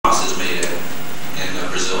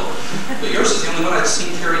than what I'd seen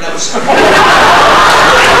carried out.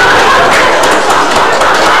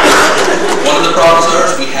 One of the problems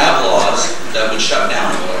is we have laws that would shut down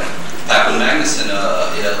oil. Paquin-Magnuson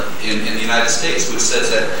in the United States, which says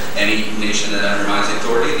that any nation that undermines the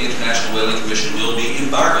authority of the International Whaling Commission will be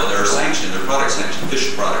embargoed. There are sanctions, there are product sanctions,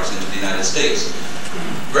 fish products into the United States.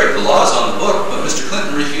 Great, the law is on the book, but Mr.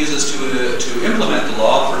 Clinton refuses to implement the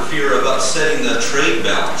law for fear of upsetting the trade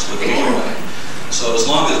balance with Norway. So as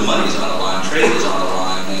long as money's on the line, trade is on the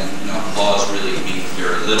line, then laws really mean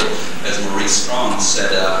very little. As Maurice Strong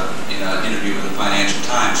said in an interview with the Financial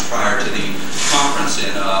Times prior to the conference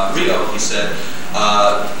in Rio, he said,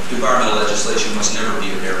 environmental legislation must never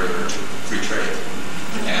be a barrier to free trade.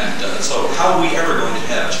 And so how are we ever going to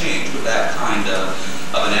have change with that kind of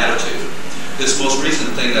an attitude? This most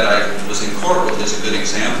recent thing that I was in court with is a good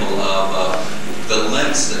example of the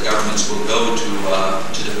lengths that governments will go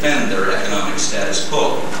to defend their economic status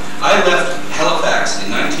quo. I left Halifax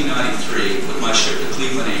in 1993 with my ship, the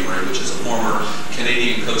Cleveland Amory, which is a former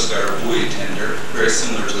Canadian Coast Guard buoy tender, very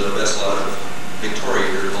similar to the vessel out of Victoria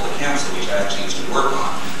here called the Campbell, which I actually used to work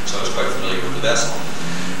on, so I was quite familiar with the vessel.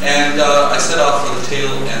 And I set off for the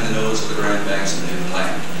tail and the nose of the Grand Banks of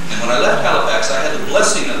Newfoundland. And when I left Halifax, I had the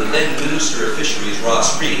blessing of the then Minister of Fisheries,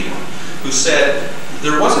 Ross Reed, who said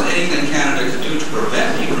there wasn't anything Canada could do to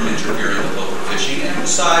prevent me from interfering with overfishing, and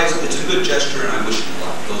besides, it's a good gesture and I wish you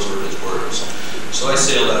luck. Those were his words. So I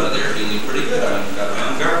sailed out of there feeling pretty good. I got my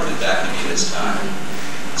own government backing me this time.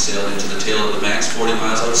 Sailed into the tail of the Banks, 40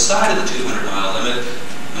 miles outside of the 200-mile limit,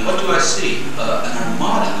 and what do I see? An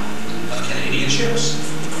armada of Canadian ships.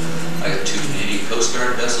 I got 2 Canadian Coast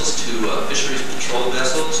Guard vessels, 2 Fisheries Patrol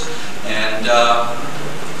vessels, and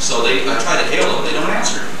so I tried to hail them. They don't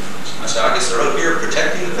answer. I said, I guess they're out here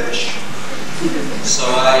protecting the fish. So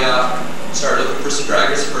I started looking for some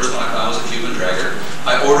draggers. The first one I found was a Cuban dragger.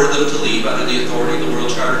 I ordered them to leave under the authority of the World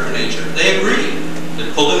Charter for Nature. They agreed. They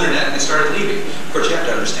pulled in their net and they started leaving. Of course, you have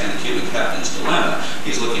to understand the Cuban captain's dilemma.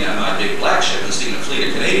 He's looking at my big black ship and seeing a fleet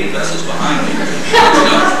of Canadian vessels behind me.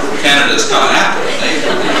 Canada's coming after them.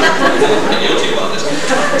 They're pretty guilty about this.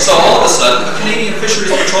 So all of a sudden, a Canadian Fisheries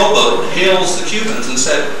Patrol boat hails the Cubans and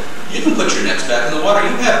said, you can put your nets back in the water.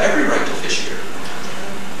 You have every right to fish here.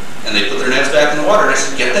 And they put their nets back in the water. And I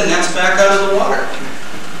said, get the nets back out of the water.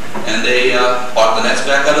 And they bought the nets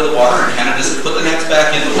back out of the water, and Canada said, put the nets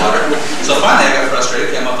back in the water. So finally I got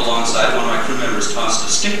frustrated, came up alongside, one of my crew members tossed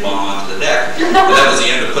a stink bomb onto the deck. But that was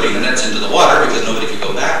the end of putting the nets into the water because nobody could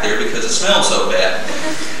go back there because it smelled so bad.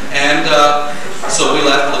 And so we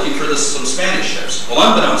left looking for some Spanish ships. Well,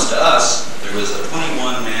 unbeknownst to us, there was a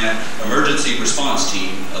 21-man emergency response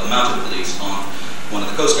team of the mounted police on one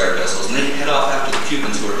of the Coast Guard vessels, and they head off after the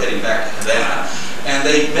Cubans who were heading back to Havana, and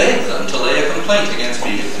they begged them to lay a complaint against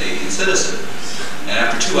being a Canadian citizen. And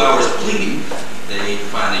after 2 hours of pleading, they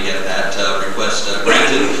finally get that request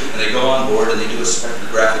granted, and they go on board and they do a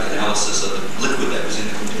spectrographic analysis of the liquid that was in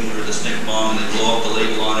the container of the stink bomb, and they blow up the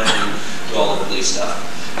label on it and do all the police stuff.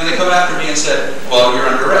 And they come after me and said, well, you're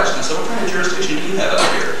under arrest. And I said, what kind of jurisdiction do you have out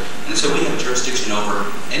here? And they said, we have jurisdiction over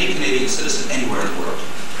any Canadian citizen anywhere in the world.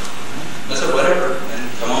 I said, whatever, and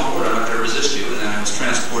come on board, I'm not going to resist you. And then I was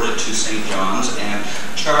transported to St. John's and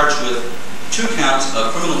charged with 2 counts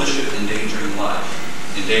of criminal mischief endangering life.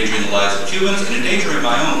 Endangering the lives of Cubans and endangering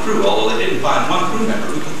my own crew, although they didn't find one crew member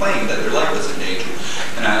who complained that their life was in danger.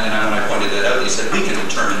 And when I pointed that out, he said, we can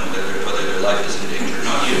determine whether their life is in danger,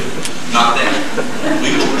 not you. Not them.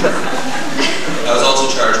 We will determine. I was also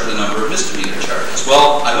charged with a number of misdemeanor charges.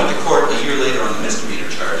 Well, I went to court a year later on the misdemeanor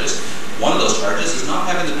charges. One of those charges is not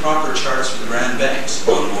having the proper charts for the Grand Banks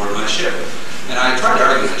on board my ship. And I tried to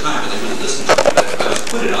argue at the time, but they wouldn't listen to me. But I was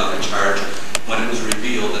acquitted on that charge when it was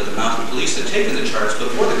revealed that the mounted police had taken the charts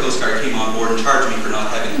before the Coast Guard came on board and charged me for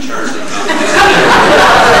not having the charts that the mounted police had taken.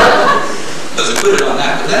 I was acquitted on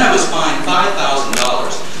that. But then I was fined $5,000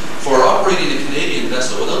 for operating a Canadian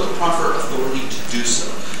vessel without the proper authority to do so.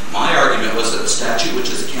 My argument was that the statute,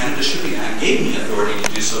 which is the Canada Shipping Act, gave me authority to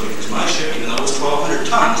do so because my ship, even though it was 1,200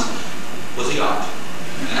 tons, was a yacht.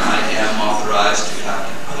 And I am authorized to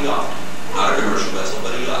captain a yacht. Not a commercial vessel,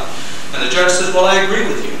 but a yacht. And the judge said, well, I agree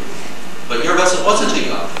with you. But your vessel wasn't a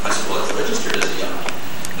yacht. I said, well, it's registered as a yacht.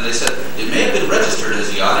 And they said, it may have been registered as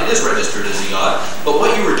a yacht. It is registered as a yacht. But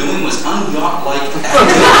what you were doing was un-yacht-like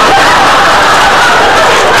activity.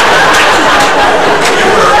 You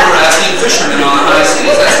were harassing fishermen on the high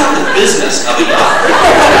seas. That's not the business of a yacht.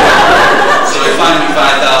 So they fined me $5,000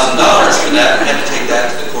 for that and had to take that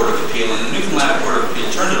to the Court of Appeal. And the Newfoundland Court of Appeal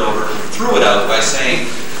turned it over, threw it out by saying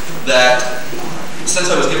that since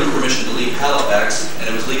I was given permission to leave Halifax, and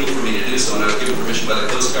it was legal for me to do so, and I was given permission by the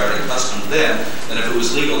Coast Guard Guard and Customs then, and if it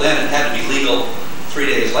was legal then, it had to be legal 3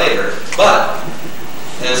 days later. But,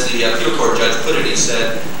 as the appeal court judge put it, he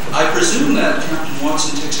said, I presume that Captain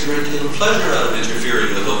Watson takes a great deal of pleasure out of interfering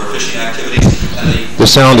with overfishing activities. And the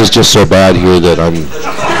sound is just so bad here that I'm going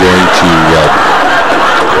to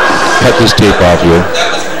cut this tape off here. That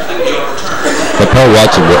was completely overturned. But Paul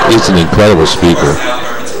Watson is an incredible speaker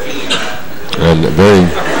and a very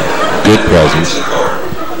good presence.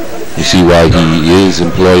 You see why he is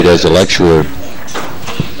employed as a lecturer.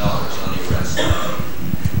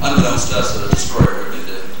 Unbeknownst to us, the destroyer had been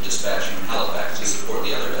dispatched from Halifax to support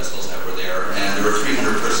the other vessels that were there, and there were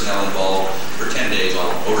 300 personnel involved for 10 days all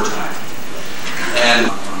overtime. And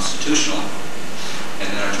constitutional. And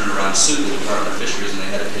then I turned around and sued the Department of Fisheries, and they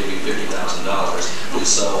had to pay me $50,000. And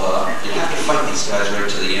so you have to fight these guys right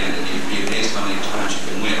to the end, and you'd be amazed how many times you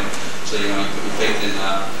can win. So you know, you put your faith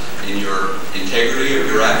in your integrity of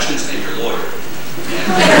your actions and your lawyer.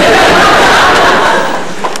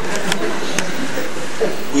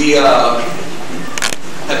 We have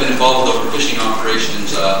been involved with overfishing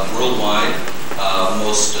operations worldwide,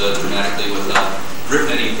 most dramatically with drift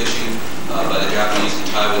netting fishing by the Japanese and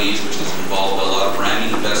Taiwanese, which has involved a lot of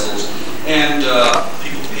ramming vessels, and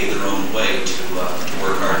people pay their own way to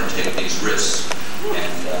work hard and take these risks.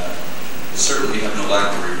 And certainly we have no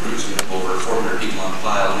lack of recruits. We have over 400 people on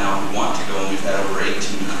file now who want to go, and we've had over 1,800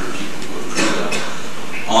 people who have crewed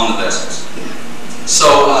on the vessels. So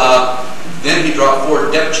then he dropped 4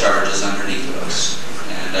 depth charges underneath of us.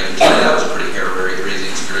 And I can tell you that was a pretty very crazy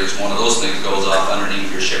experience. One of those things goes off underneath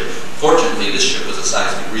your ship. Fortunately, this ship was a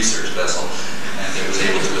seismic research vessel, and it was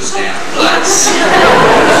able to withstand blasts.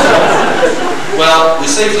 Well, we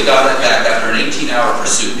safely got it back after an 18-hour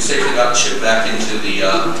pursuit. We safely got the ship back into the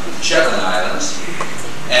Shetland Islands.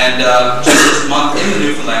 And just this month in the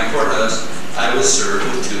Newfoundland courthouse, I was served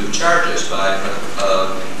with 2 charges by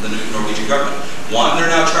the Norwegian government. One, they're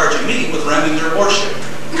now charging me with ramming their warship.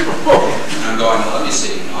 And I'm going, well, let me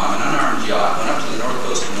see. You know, I'm an unarmed yacht, went up to the north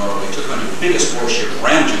coast of Norway, took on your biggest warship,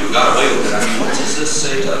 rammed you, and got away with it. I mean, what does this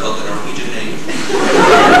say about the Norwegian Navy?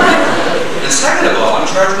 And second of all, I'm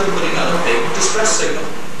charged with putting out a fake distress signal.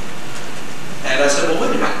 And I said, well,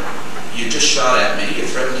 wait a minute. You just shot at me, you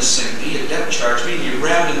threatened to sink me, you depth charged me, you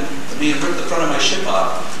rammed me and ripped the front of my ship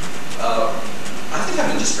off. I think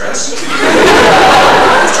I'm in distress. I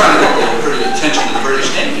was trying to get a little attention to the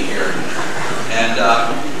British Navy here. And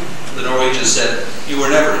the Norwegians said, you were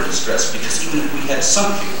never in distress, because even if we had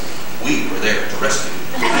sunk you, we were there to rescue you.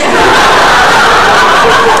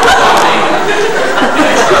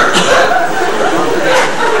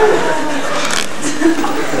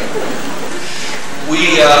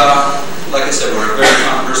 We, like I said, we're a very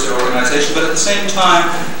controversial organization, but at the same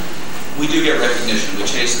time, we do get recognition. We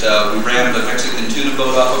rammed the Mexican tuna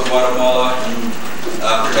boat off of Guatemala,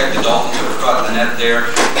 protected dolphins that were caught in the net there,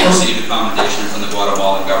 and received a commendation from the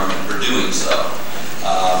Guatemalan government for doing so.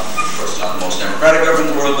 Of course, it's not the most democratic government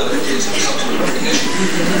in the world, but it gives them some sort of recognition.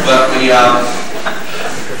 But we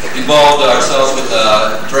involved ourselves with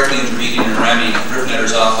directly intervening and ramming drift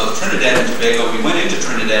netters off of Trinidad and Tobago. We went into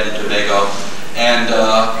Trinidad and Tobago, and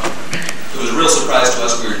it was a real surprise to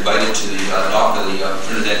us. We were invited to the dock of the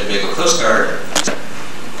Trinidad and Tobago Coast Guard.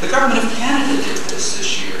 The government of Canada did this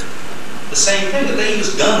year. The same thing, that they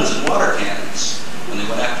used guns and water cannons when they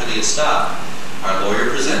went after the Estade. Our lawyer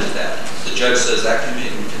presented that. The judge says that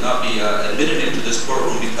cannot be admitted into this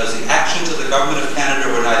courtroom because the actions of the government of Canada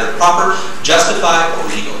were neither proper, justified, or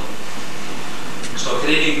legal. So a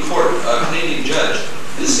Canadian judge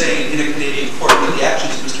is saying in a Canadian court that the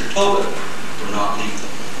actions of Mr. Tobin were not legal.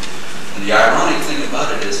 And the ironic thing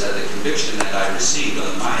about it is that the conviction that I received on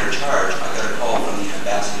the minor charge, I got a call from the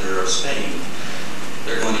ambassador of Spain.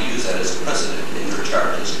 They're going to use that as a precedent in their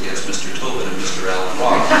charges against Mr. Tobin and Mr. Alan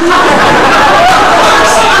Rock. I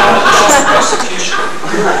received a malicious prosecution.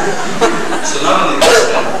 So not only do they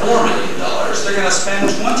spend $4 million, they're going to spend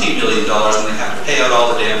 $20 million when they have to pay out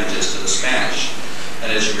all the damages to the Spanish. And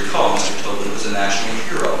as you recall, Mr. Tobin was a national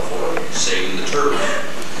hero for saving the turbot. I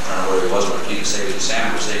don't know where he was when it came to saving the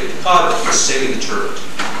salmon or saving the cod, but he was saving the turbot.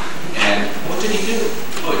 And what did he do?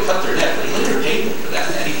 Oh, he cut their net, but he later paid them for that.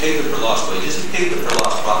 And he paid them for lost wages, he paid them for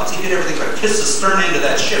lost profits, he did everything but kiss the stern end of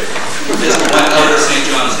that ship as it went out of St.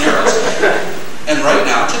 John's Narrows. And right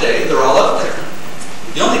now, today, they're all up there.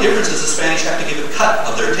 The only difference is the Spanish have to give a cut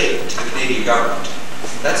of their take to the Canadian government.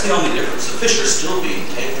 That's the only difference. The fish are still being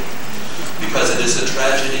taken. Because it is a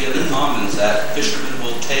tragedy of the commons that fishermen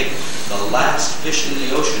will take the last fish in the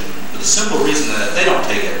ocean for the simple reason that if they don't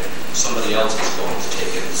take it, somebody else is going to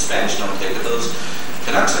take it. The Spanish don't take it. Those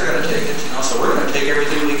Canucks are going to take it, so we're going to take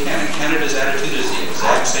everything we can. And Canada's attitude is the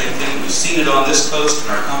exact same thing. We've seen it on this coast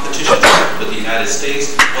in our competition with the United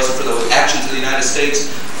States. If it wasn't for the actions of the United States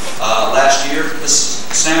last year, the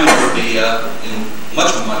salmon would be in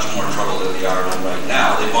much more trouble than they are in right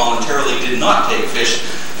now. They voluntarily did not take fish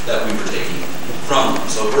that we were taking from them.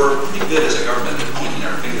 So we're pretty good as a government at pointing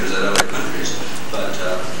our fingers at other countries. But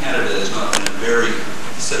Canada has not been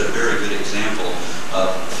set a very good example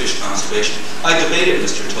of fish conservation. I debated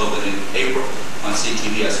Mr. Tobin in April on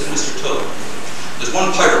CTV. I said, Mr. Tobin, there's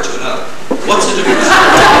one pirate to another. What's the difference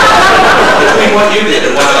between what you did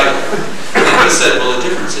and what I did? And he said, well, the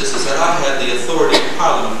difference is that I had the authority of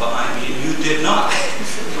Parliament behind me and you did not.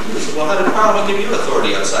 I said, well, how did Parliament give you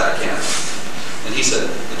authority outside of Canada? And he said,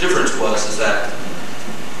 the difference is that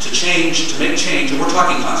to make change, and we're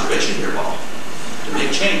talking conservation here, Paul. To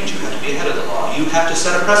make change, you have to be ahead of the law. You have to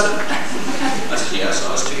set a precedent. I said, yes,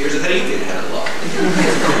 I was 2 years ahead of you being ahead of the law.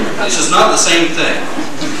 This is not the same thing.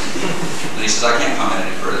 And he says, I can't comment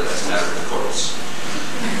any further. That's a matter of the courts.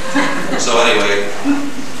 So anyway,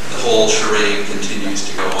 the whole charade continues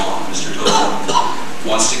to go on. Mr. Tobin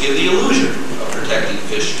wants to give the illusion of protecting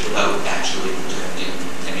fish without actually protecting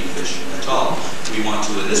any fish at all. We want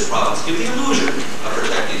to, in this province, give the illusion of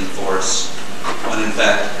protecting the forests, when in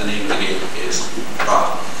fact the name of the game is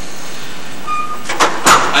profit.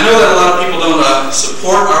 I know that a lot of people don't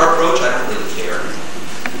support our approach. I don't really care.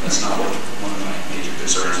 That's not one of my major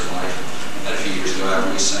concerns in life. A few years ago,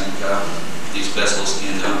 after we sank these vessels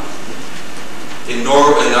in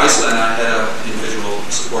Iceland, I had an individual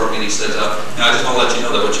support me, and he said, I just want to let you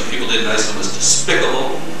know that what you people did in Iceland was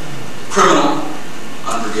despicable, criminal,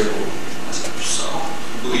 unforgivable. I said, so,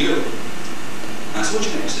 who are you? And I said, what's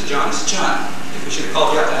your name? He said, John. I said, John, I think we should have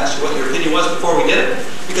called you up and asked you what your opinion was before we did it.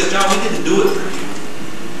 Because, John, we didn't do it for you.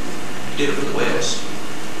 We did it for the whales.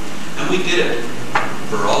 And we did it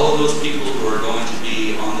for all of those people who are going to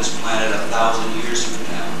be on this planet 1,000 years from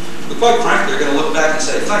now. But quite frankly, they're going to look back and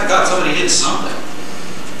say, thank God somebody did something.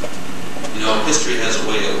 History has a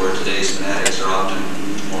way of where today's fanatics are often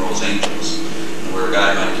tomorrow's angels. And where a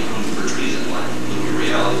guy might be hung for treason, like Louis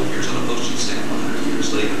Riel, appears on a postage stamp 100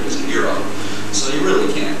 years later as a hero. So you really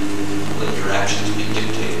can't let your actions be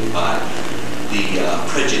dictated by the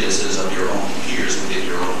prejudices of your own peers within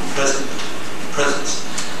your own presence.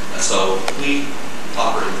 And so we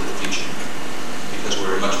operate for the future because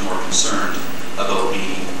we're much more concerned about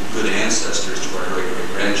being good ancestors to our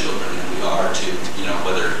great-great-grandchildren than we are to,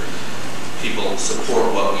 whether people support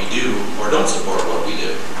what we do or don't support what we do.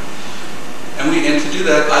 And to do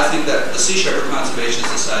that, I think that the Sea Shepherd Conservation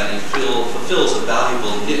Society fulfills a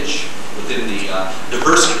valuable niche within the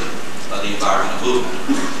diversity of the environmental movement.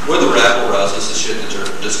 We're the rabble-rousers, the shit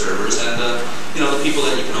disturbers, and the people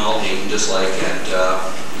that you can all hate and dislike and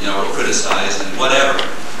criticize and whatever.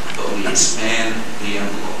 But we expand the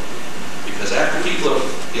envelope because after people of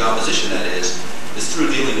the opposition, that is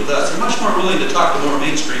through dealing with us, they're much more willing to talk to more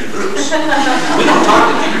mainstream groups. We don't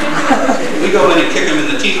talk to people. We go in and kick them in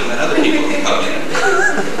the teeth, and then other people can come in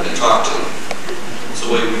and talk to them. It's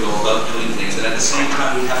the way we go about doing things, and at the same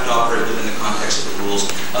time, we have to operate within the context of the rules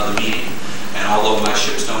of the meeting. And although my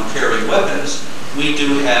ships don't carry weapons, we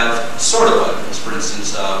do have sort of weapons. For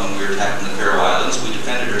instance, when we were attacking the Faroe Islands, we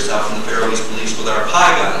defended ourselves from the Faroese police with our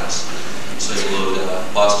pie guns. So you load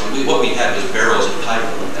Boston. What we had was barrels of pipe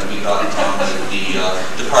that we got from the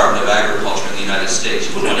Department of Agriculture in the United States.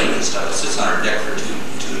 You wouldn't want any of this stuff. It sits on our deck for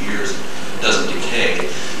two years. It doesn't decay.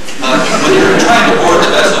 When you're trying to board the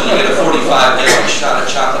vessel and you get a 45-gallon shot of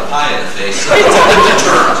chocolate pie in the face, it's a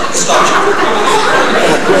deterrent. It stops you from coming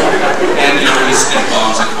in. And we stick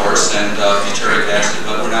bombs, of course, and butyric acid.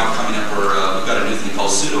 But we're now coming up where we've got a new thing called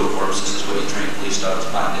pseudocorpse. This is what you train police dogs to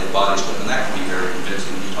find dead bodies with, and that can be very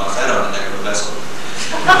convincing when you toss that on the deck of a vessel.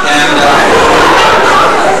 And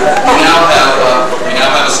we now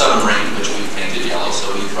have a submarine which we've painted yellow,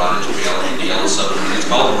 so we've brought into reality the yellow submarine. It's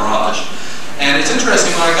called the Mirage. And it's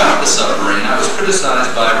interesting, when I got the submarine, I was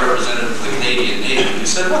criticized by a representative of the Canadian Navy who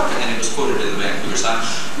said, and it was quoted in the Vancouver Sun,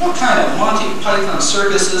 what kind of Monty Python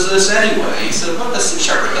circus is this anyway? He said, well, the Sea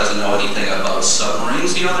Shepherd doesn't know anything about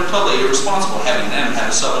submarines. They're totally irresponsible having them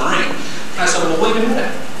have a submarine. And I said, well, wait a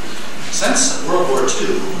minute. Since World War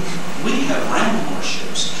II, we have ran more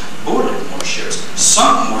ships, boarded more ships,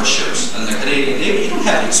 sunk more ships than the Canadian Navy. You don't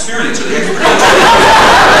have the experience or the expertise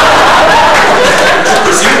to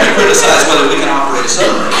presume to criticize whether we can operate a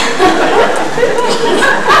submarine.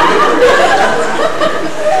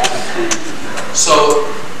 So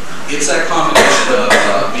it's that combination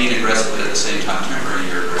of being aggressive but at the same time tempering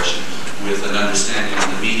your aggression with an understanding of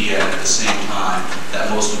the media and at the same time that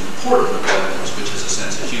most important of weapons, which is a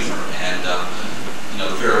sense of humor. And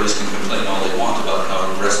Fairways can complain all they want about how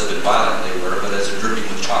aggressive and violent they were, but as they're dripping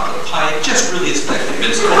with chocolate pie, it just really isn't that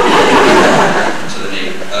convincing to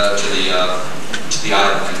the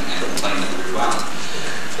island and complaining that they're violent.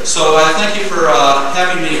 So I thank you for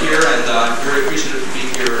having me here, and I'm very appreciative to be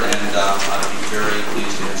here, and I'd be very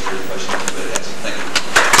pleased to answer any questions anybody has. Thank you.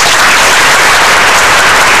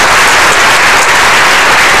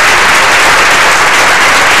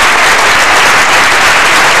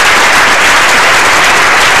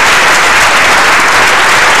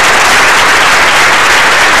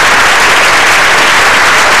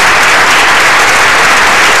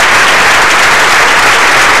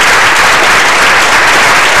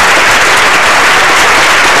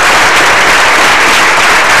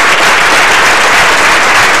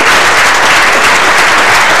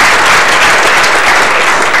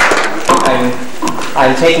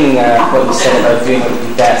 I'm taking what you said about doing what you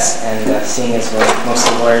do best, and seeing as we're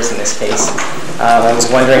mostly lawyers in this case, I was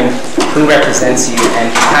wondering who represents you and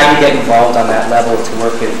how you get involved on that level to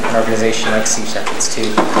work with an organization like Sea Shepherds to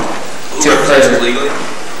represents us legally?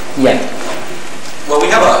 Yeah. Well, we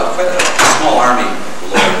have quite a small army of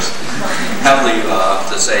lawyers. Happily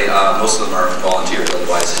to say most of them are volunteers,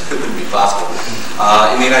 otherwise it wouldn't be possible.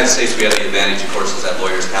 In the United States, we have the advantage, of course, is that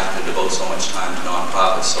lawyers have to devote so much time to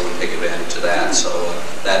nonprofits, so we take advantage of that. So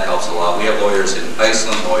that helps a lot. We have lawyers in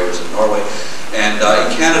Iceland, lawyers in Norway, and in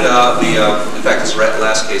Canada, in fact, this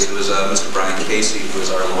last case, it was Mr. Brian Casey, who is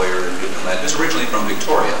our lawyer in Newfoundland, who's originally from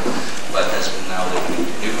Victoria, but has been now living in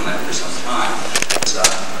Newfoundland for some time. It's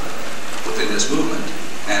within this movement.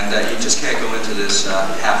 And you just can't go into this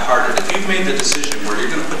half-hearted. If you've made the decision where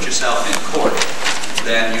you're going to put yourself in court,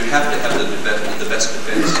 then you have to have the best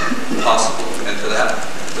defense possible. And for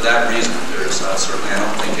that reason, there's certainly, I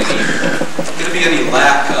don't think, going to be any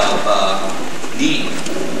lack of need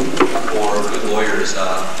for good lawyers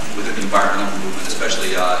within the environmental movement,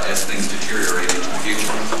 especially as things deteriorate into the future.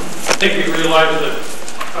 I think we realize that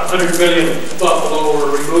 100 million buffalo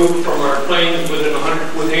were removed from our plains within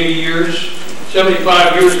 80 years.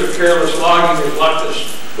 75 years of careless logging has left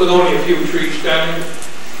us with only a few trees standing.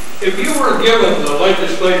 If you were given the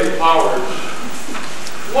legislative powers,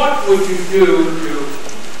 what would you do to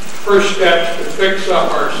first steps to fix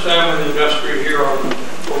up our salmon industry here on the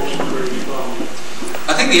coast of British Columbia?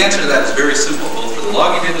 I think the answer to that is very simple. Both for the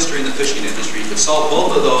logging industry and the fishing industry, you could solve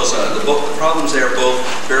both of those, the problems there both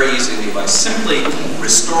very easily by simply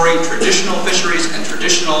restoring traditional fisheries and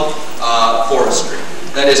traditional forestry.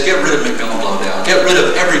 That is, get rid of McMillan Blowdown. Get rid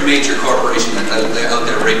of every major corporation that's out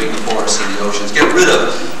there raping the forests and the oceans. Get rid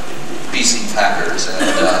of BC Packers and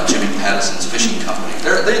Jimmy Pattison's fishing company.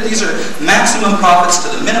 These are maximum profits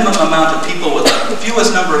to the minimum amount of people with the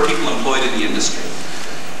fewest number of people employed in the industry.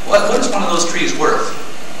 What is one of those trees worth?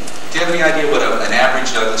 Do you have any idea what an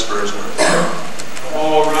average Douglas fir is worth?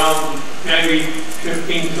 All around maybe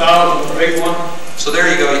 15,000, a big one. So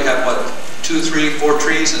there you go. You have, what, 2, 3, 4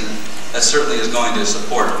 trees, and that certainly is going to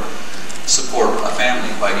support a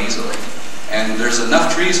family quite easily. And there's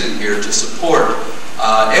enough trees in here to support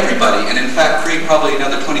everybody, and in fact create probably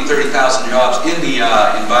another 20,000, 30,000 jobs in the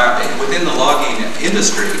environment within the logging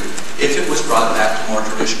industry if it was brought back to more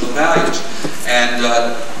traditional values. And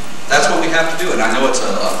that's what we have to do. And I know it's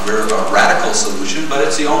a radical solution, but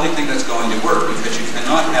it's the only thing that's going to work, because you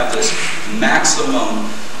cannot have this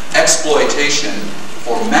maximum exploitation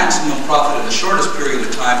for maximum profit in the shortest period of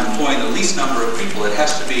time, employing the least number of people. It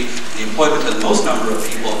has to be the employment of the most number of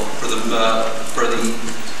people for the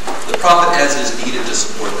profit as is needed to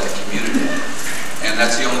support that community. And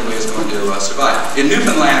that's the only way it's going to survive. In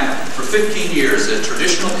Newfoundland, for 15 years, the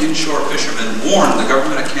traditional inshore fishermen warned the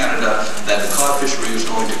government of Canada that the cod fishery was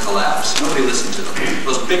going to collapse. Nobody listened to them.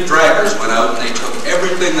 Those big draggers went out and they took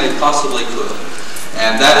everything they possibly could.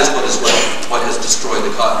 And that is what has destroyed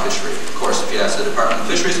the cod fishery. Of course, if you ask the Department of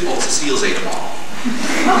Fisheries, the seals ate them all.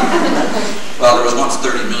 Well, there was once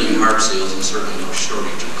 30 million harp seals and certainly no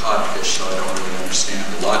shortage of codfish, so I don't really understand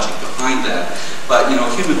the logic behind that. But, you know,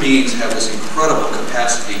 human beings have this incredible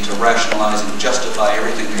capacity to rationalize and justify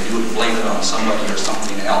everything they do and blame it on somebody or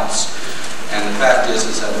something else. And the fact is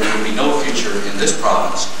that there will be no future in this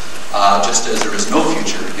province, just as there is no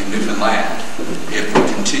future in Newfoundland if we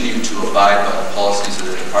continue to abide by the policies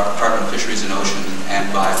of the Department of Fisheries and Ocean and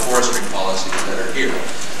by forestry policies that are here.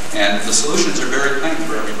 And the solutions are very plain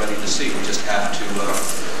for everybody to see. We just have to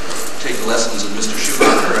take the lessons of Mr.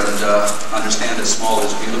 Schumacher and understand that small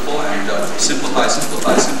is beautiful, and simplify,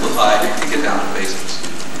 simplify, simplify, and get down to basics.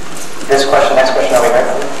 Next question, are we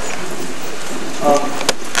ready?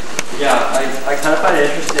 Yeah, I kind of find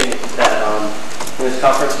it interesting that in this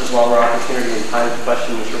conference there's a lot more opportunity and time to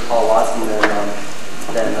question Mr. Paul Watson than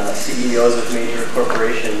CEOs of major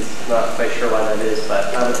corporations. Not quite sure why that is,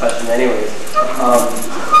 but I have a question anyways.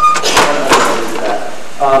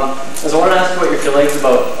 So I want to ask what your feelings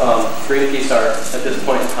about Greenpeace are at this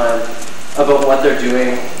point in time, about what they're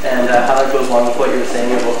doing, and how that goes along with what you were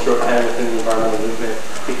saying about throat cannon within the environmental movement.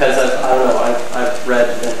 Because I don't know, I've read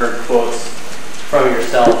and heard quotes from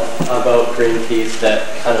yourself about Greenpeace that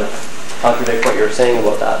kind of contradict what you were saying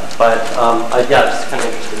about that. But yeah, just kind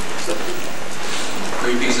of interested.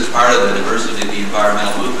 Greenpeace is part of the diversity of the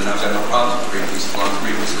environmental movement. I've got no problems with Greenpeace as long as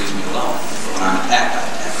Greenpeace leaves me alone. But when I'm attacked, I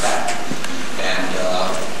attack back. And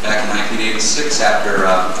back in 1986, after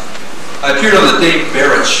I appeared on the Dave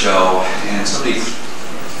Barrett show, and somebody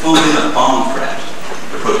flew in a bomb threat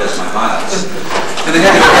to protest my violence. And they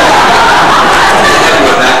had to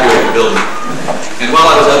evacuate the building. And while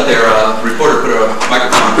I was up there, a reporter put a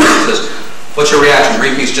microphone on me and says, "What's your reaction?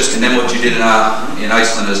 Greenpeace just condemned what you did in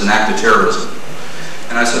Iceland as an act of terrorism."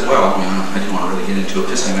 And I said, well, you know, I didn't want to really get into a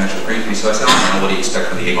pissing match with Greenpeace, so I said, I don't know, what do you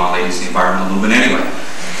expect from the Avon ladies, the environmental movement anyway?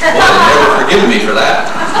 Well, they never forgiven me for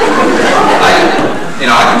that.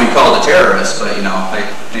 I can be called a terrorist, but,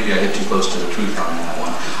 maybe I get too close to the truth on that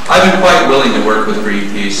one. I've been quite willing to work with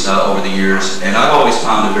Greenpeace over the years, and I've always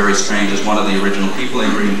found it very strange, as one of the original people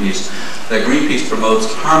in Greenpeace, that Greenpeace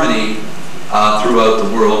promotes harmony throughout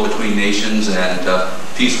the world between nations and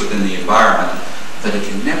peace within the environment, but it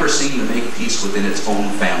can never seem to make peace within its own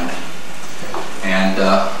family. And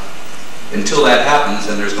until that happens,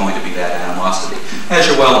 then there's going to be that animosity. As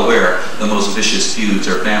you're well aware, the most vicious feuds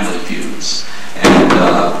are family feuds. And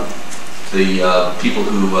the people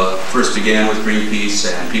who first began with Greenpeace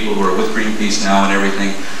and people who are with Greenpeace now and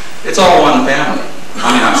everything, it's all one family.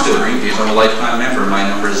 I mean, I'm still Greenpeace. I'm a lifetime member. My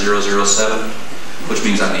number is 007, which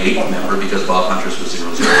means I'm the 8th member because Bob Hunter's was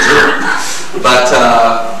 000. But,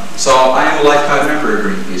 so I am a lifetime member of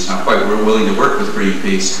Greenpeace. I'm quite willing to work with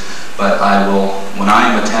Greenpeace, but I will, when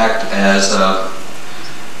I am attacked as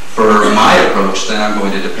for my approach, then I'm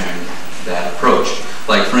going to defend that approach.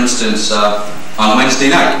 Like, for instance, on Wednesday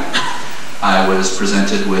night, I was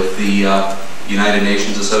presented with the United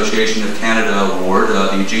Nations Association of Canada Award,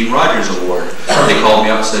 the Eugene Rogers Award. They called me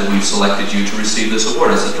up and said, "We've selected you to receive this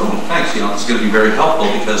award." I said, "Oh, thanks. It's going to be very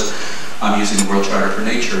helpful because I'm using the World Charter for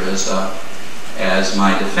Nature as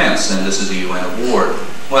my defense, and this is a UN award."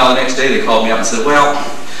 Well, the next day they called me up and said, "Well,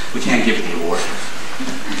 we can't give you the award."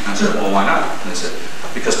 I said, "Well, why not?" And they said,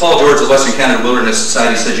 "Because Paul George of Western Canada Wilderness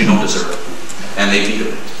Society said you don't deserve it," and they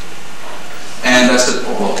vetoed it. And I said,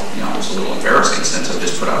 "Oh, well, it was a little embarrassing since I've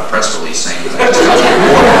just put out a press release saying that I just got the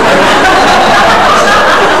award."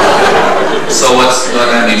 So what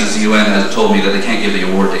that means is the UN has told me that they can't give the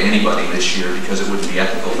award to anybody this year because it wouldn't be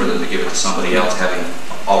ethical for them to give it to somebody else having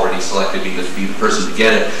already selected me to be the person to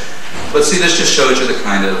get it. But see, this just shows you the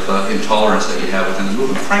kind of intolerance that you have within the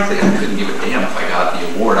movement. Frankly, I couldn't give a damn if I got the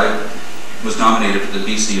award. I was nominated for the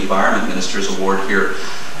BC Environment Minister's Award here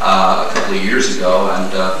a couple of years ago,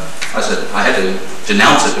 and I said I had to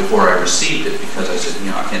denounce it before I received it because I said,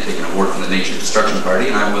 I can't take an award from the Nature Destruction Party,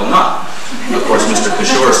 and I will not. And of course, Mr.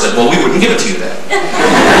 Kishore said, "Well, we wouldn't give it to you then."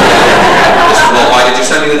 I said, "Well, why did you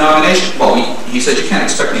send me the nomination?" Well, he said, "You can't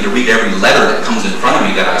expect me to read every letter that comes in front of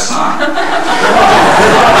me that I sign."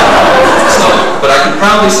 But I can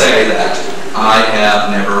proudly say that I have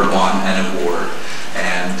never won an award.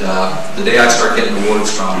 And the day I start getting awards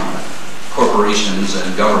from corporations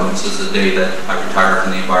and governments is the day that I retire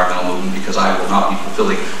from the environmental movement because I will not be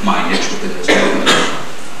fulfilling my niche within this movement.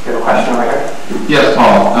 You have a question right here? Yes,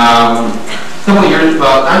 Paul. A couple of years,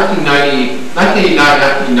 about 1989,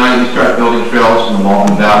 1990, we started building trails in the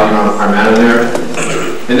Malvern Valley around the Parramatta there.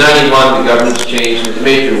 In 91, the government's changed. There's a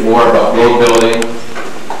major war about road building.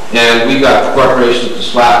 And we got corporations to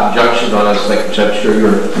slap injunctions on us, like, which I'm sure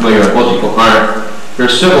you're familiar with, most people aren't.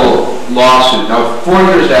 There's civil lawsuit. Now, 4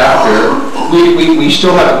 years after, we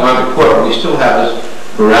still haven't gone to court. We still have this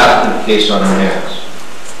harassment case on our hands.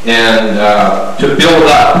 And to build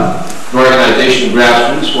up an organization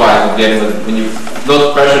grassroots-wise, again, when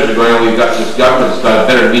those pressures are going on, we've got this government that's got a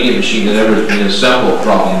better media machine than ever has been assembled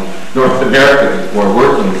probably in North America before,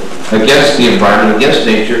 working against the environment, against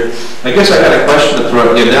nature. I guess I got a question to throw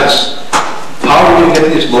at you, and that's, how are we going to get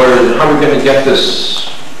these lawyers, and how are we going to get this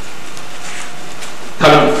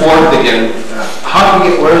coming forth again? How do we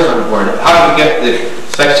get lawyers on board? How do we get the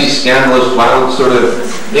sexy, scandalous, violent sort of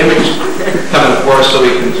image coming forth so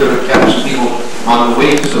we can sort of catch people on the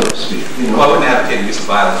wave, so to speak? Well, I wouldn't advocate the use of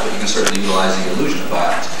violence, but you can certainly utilize the illusion of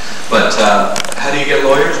violence. But how do you get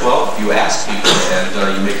lawyers? Well, you ask people and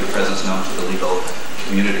you make your presence known to the legal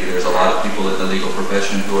community. There's a lot of people people in the legal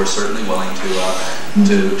profession who are certainly willing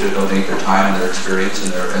to donate their time and their experience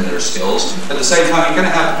and their skills. At the same time, you're going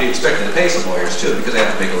to have to be expected to pay some lawyers too, because they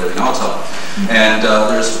have to make a living also. And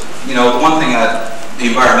there's, you know, one thing that the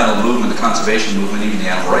environmental movement, the conservation movement, even the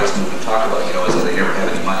animal rights movement talk about, you know, is that they never have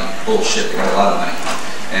any money. Bullshit, they got a lot of money.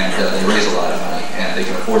 And they raise a lot of money, and they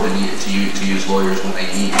can afford to use lawyers when they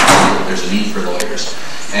need. There's a need for lawyers.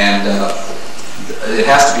 And it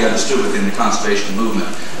has to be understood within the conservation movement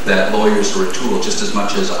that lawyers are a tool just as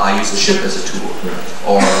much as I use a ship as a tool,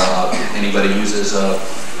 or anybody uses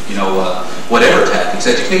whatever tactics,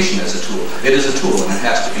 education as a tool. It is a tool and it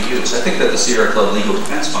has to be used. I think that the Sierra Club Legal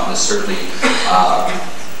Defense Fund is certainly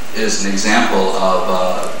is an example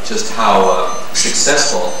of just how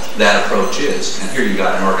successful that approach is. And here you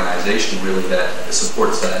got an organization really that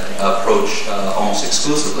supports that approach almost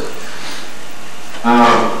exclusively.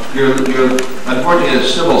 You're unfortunately in a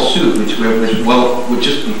civil suit, which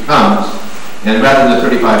just becomes, and rather than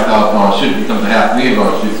a $35,000 suit, it becomes a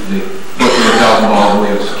 $500,000 suit for the $400,000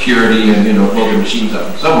 away of security and, you know, building machines up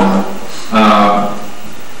and so on.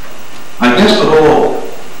 I guess the whole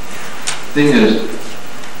thing is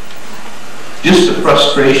just the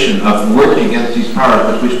frustration of working against these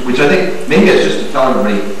powers, which I think maybe it's just to tell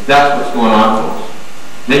everybody that's what's going on, folks.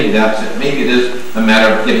 Maybe that's it. Maybe it is a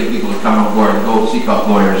matter of getting people to come on board and go seek out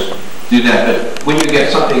lawyers, do that. But when you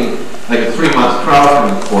get something like a 3-month trial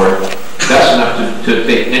coming forward, that's enough to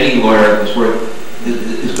take any lawyer that's worth.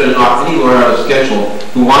 It's going to knock any lawyer out of schedule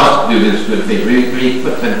who wants to do this good faith. Really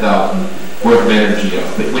put $10,000 worth of energy up.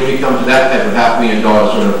 But when you come to that type of $500,000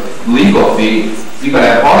 sort of legal fee, you got to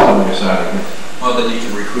have Hollywood on your side of it. Well, then you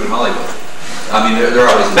can recruit Hollywood. I mean, they're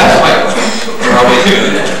always. That's my question. They're always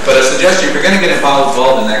doing it. But a suggestion: if you're going to get involved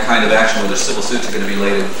in that kind of action, where the civil suits are going to be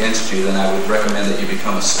laid against you, then I would recommend that you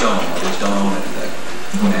become a stone. Just don't own anything.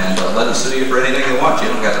 And let them sue you for anything they want. You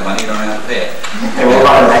don't got the money, you don't have to pay it. Okay, we'll go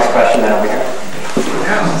on to the next question then over here.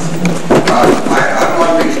 I'm one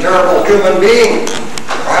of these terrible human beings,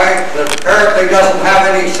 right, that apparently doesn't have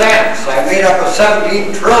any sense. I made up of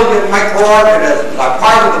 17 trillion microorganisms. I'm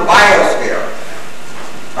part of the biosphere,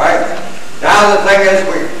 right? Now the thing is,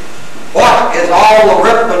 what is all the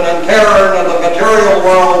ripping and tearing of the material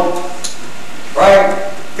world, right?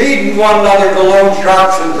 Feeding one another to loan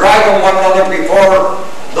sharks and dragging one another before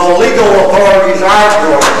the legal authorities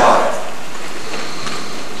argue about it.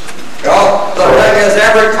 You know, the thing is,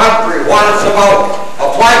 every country wants about a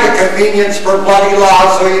flag of convenience for bloody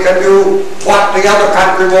laws so you can do what the other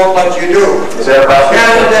country won't let you do. Is there a question?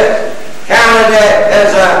 Canada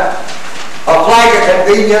has a flag of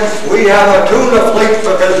convenience. We have a tuna fleet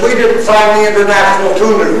because we didn't sign the international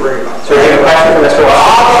tuna agreement. So we have a question for Mr.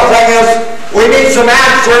 Watson. The other thing is, we need some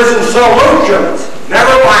answers and solutions.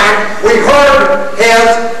 Never mind. We heard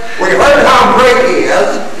how great he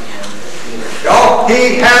is. You know,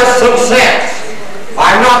 he has some sense.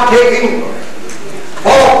 I'm not taking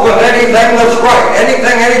fault with anything that's right.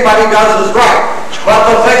 Anything anybody does is right. But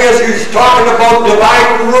the thing is, he's talking about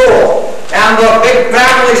divide and rule and the big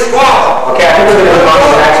family squabble. Okay, I think we're going to move on to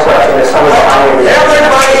the next question.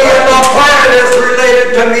 Everybody in the planet is related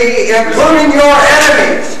to me, including your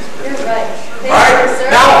enemies. You're right. Right?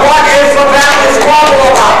 Now, what is the family squabble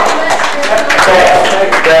about?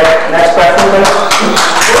 Okay, the next question, please.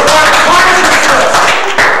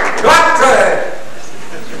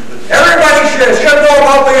 Everybody should know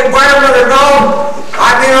about the environment or no.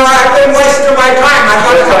 I mean, I've been wasting my time. I've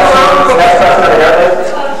got to come around.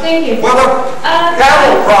 Thank you. Well, the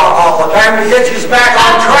cattle problem all the time to get you back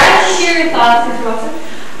on track. I hear your thoughts, Mr. Watson,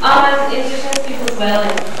 on indigenous people's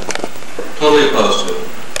whaling. Totally opposed to it.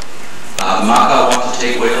 The Makah want to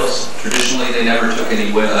take whales. Traditionally, they never took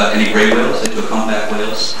any gray whales. They took humpback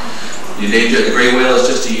whales. The gray whale is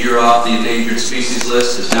just a year off the endangered species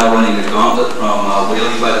list. Is now running a gauntlet from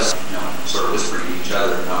whaling by the, sort of whispering to each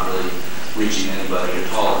other, not really reaching anybody at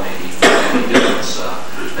all, maybe any difference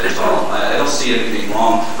at all. I don't see anything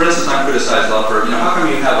wrong. For instance, I'm criticized a lot for, how come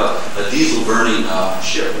you have a diesel burning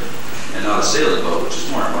ship and not a sailing boat, which is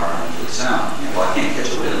more environmentally sound? Well, I can't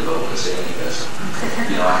catch a whaling boat with a sailing vessel.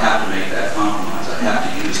 I have to make that compromise. I have to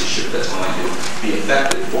use a ship that's going to be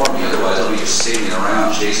effective for me. Otherwise, I'll be just sailing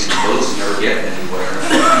around chasing boats and never getting anywhere.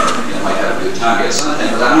 I might have a good time, get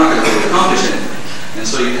suntan, but I'm not going to really accomplish anything. And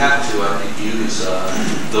so you have to, I think, use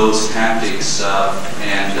those tactics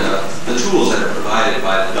and the tools that are provided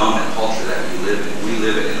by the dominant culture that we live in. We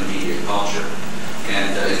live in a media culture.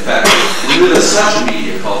 And in fact, we live in such a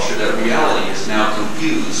media culture that reality is now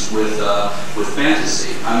confused with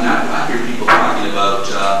fantasy. I mean, I hear people talking about,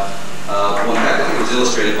 one fact I think it was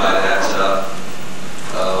illustrated by that,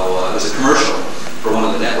 it was a commercial for one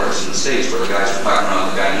of the networks in the States where the guys are talking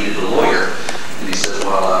around, the guy needed a lawyer, and he says,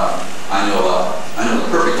 well, I know the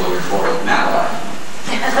perfect lawyer for it, Matlock.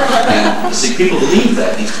 And see, people believe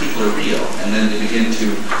that these people are real, and then they begin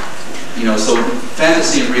to, so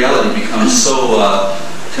fantasy and reality become so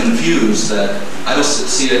confused that I don't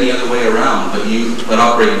see it any other way around, but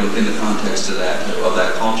operating within the context of that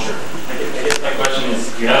culture. I guess my question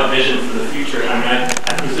is, do you have a vision for the future? I mean,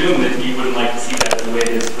 I presume that you wouldn't like to see that the way it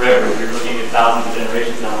is forever. If you're looking at thousands of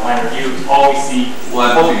generations down the line, or do you always see...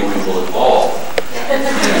 Well, I'm hoping we will evolve. It's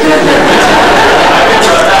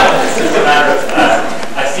just a matter of,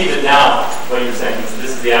 I see that now, what you're saying, is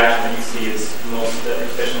this is the action that you see as most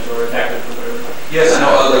efficient or effective for whatever. Yes, I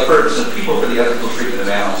know, like for instance, People for the Ethical Treatment of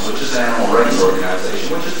Animals, which is an animal rights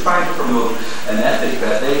organization, which is trying to promote an ethic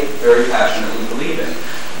that they very passionately believe in.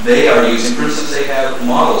 They are using, for instance, they have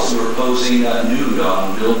models who are posing nude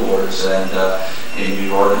on billboards and in New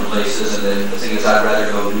York and places, and then the thing is, I'd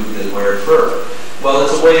rather go nude than wear fur. Well,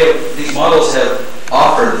 it's a way of, these models have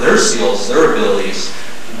offered their skills, their abilities,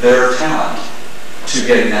 their talent to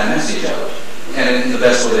getting that message out, and in the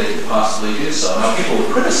best way they could possibly do so. Now, people would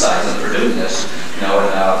criticize them for doing this, and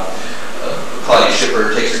Claudia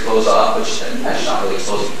Schiffer takes her clothes off, which she's not really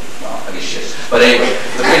exposing. Well, I guess she is. But anyway,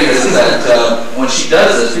 the thing is that when she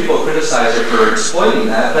does this, people criticize her for exploiting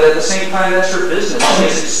that, but at the same time, that's her business.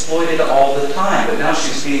 She's exploited all the time, but now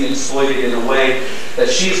she's being exploited in a way that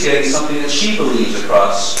she's getting something that she believes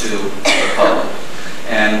across to the public.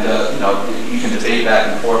 And, you can debate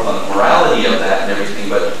back and forth on the morality of that and everything,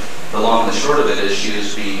 but the long and the short of it is she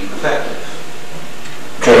is being effective.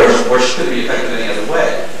 Or she could be effective any other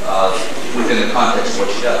way, within the context of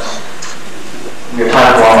what she does. Your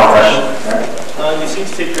time for one more question. You seem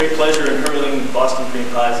to take great pleasure in hurling Boston cream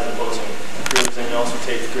pies at opposing groups, and you also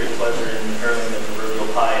take great pleasure in hurling the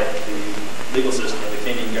proverbial pie at the legal system of the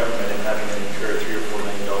Canadian government and having them incur $3 or $4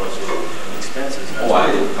 million in expenses.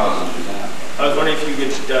 I didn't cause them to do that. I was wondering if you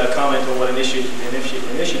could comment on what initiatives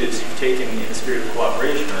you've taken in the spirit of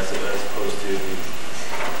cooperation as opposed to the...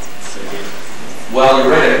 Well,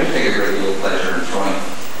 you're right. I do take a great deal of pleasure in throwing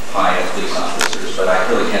pie at police officers, but I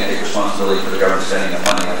really can't take responsibility for the government spending the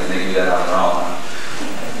money. I think they do that on their own.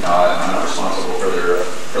 I'm not responsible for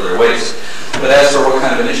their waste. But as for what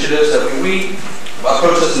kind of initiatives, we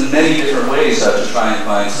approach this in many different ways to try and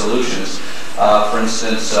find solutions. For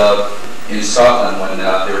instance, in Scotland, when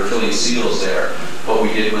they were killing seals there, what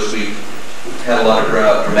we did was we had a lot of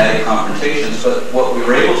dramatic confrontations, but what we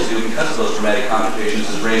were able to do because of those dramatic confrontations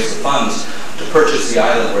is raise the funds to purchase the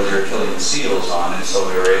island where they were killing the seals on, and so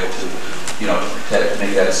we were able to, to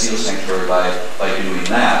make that a seal sanctuary by doing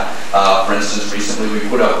that. For instance, recently we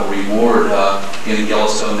put up a reward in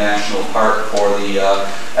Yellowstone National Park for the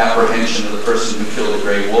apprehension of the person who killed a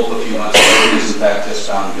gray wolf a few months ago. He was in fact just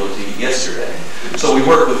found guilty yesterday. So we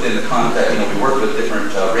work within the context, we work with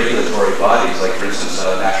different regulatory bodies, like for instance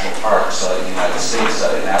national parks in the United States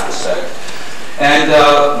in that respect. And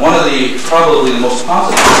one of probably the most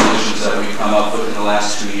positive solutions that we've come up with in the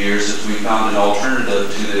last 2 years is we found an alternative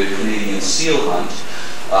to the Canadian seal hunt,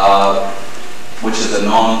 which is a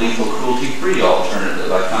non-lethal, cruelty-free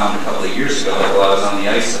alternative. I found a couple of years ago, while I was on the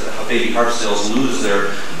ice, that baby harp seals lose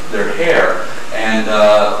their hair, and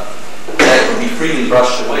that would be freely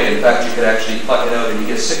brushed away. In fact, you could actually pluck it out and you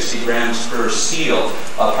get 60 grams per seal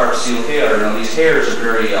of harp seal hair. Now, these hairs are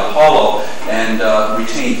very hollow and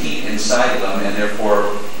retain heat inside of them, and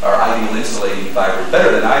therefore are ideal insulating fibers,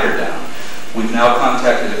 better than eiderdown. We've now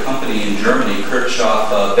contacted a company in Germany,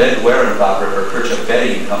 Kirchhoff Bettwarenfabrik, or Kirchhoff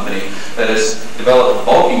Bedding Company, that has developed a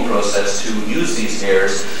bulking process to use these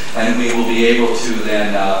hairs, and we will be able to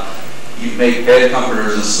then you make bed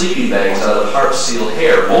comforters and sleeping bags out of harp seal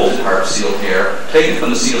hair, molted harp seal hair, taken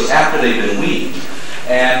from the seals after they've been weaned.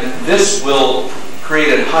 And this will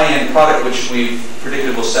create a high-end product which we've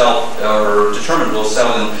predicted will sell, or determined will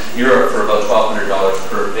sell in Europe for about $1,200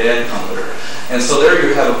 per bed comforter. And so there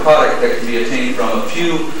you have a product that can be obtained from a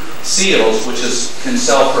few seals, which can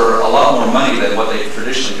sell for a lot more money than what they've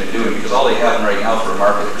traditionally been doing, because all they have right now for a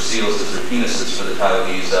market for seals is their penises for the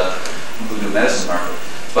Taiwanese voodoo medicine market.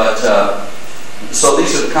 But, so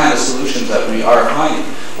these are the kind of solutions that we are finding.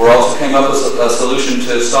 We also came up with a solution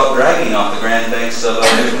to stop dragging off the Grand Banks of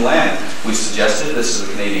Newfoundland. We suggested this is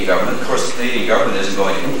the Canadian government. Of course, the Canadian government isn't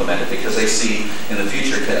going to implement it because they see in the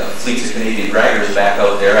future fleets of Canadian draggers back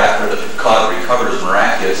out there after the cod recovers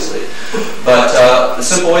miraculously. But the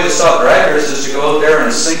simple way to stop draggers is to go out there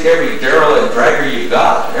and sink every derelict dragger you've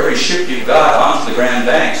got, every ship you've got onto the Grand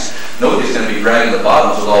Banks. Nobody's going to be be dragging the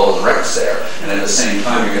bottoms with all those wrecks there. And at the same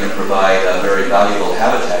time, you're going to provide a very valuable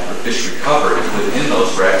habitat for fish recovery within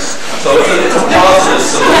those wrecks. So it's a positive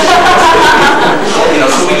solution. So we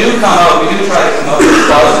do try to come up with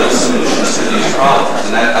positive solutions to these problems,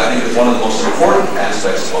 and that I think is one of the most important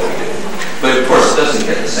aspects of what we do. But of course, it doesn't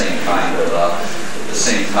get the same kind of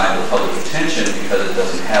public attention because it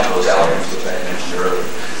doesn't have those elements which I mentioned earlier,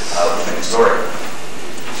 which make it story.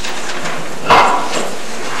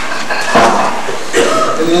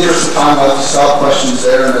 In the interest of time, I'll have to stop questions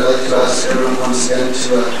there, and I'd like to ask everyone once again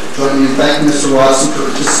to join me in thanking Mr. Watson for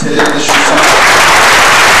participating in this year's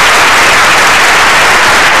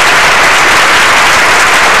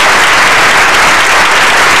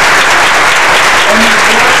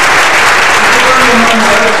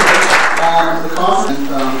the conference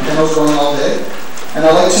panels going all day. And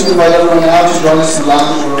I'd like to invite everyone now to join us in the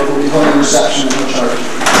lounge where we'll be holding a reception and no charge.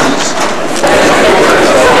 Thanks.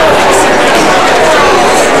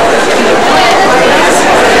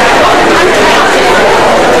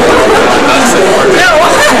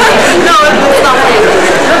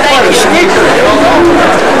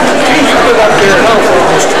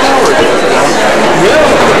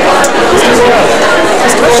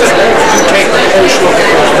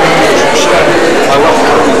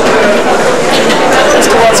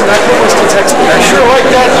 Mr. Watson, I put Mr. Textbook. I sure like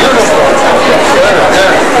that uniform.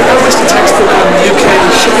 I got Mr. Textbook on the UK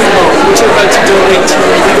shipping boat, which I'd like to donate to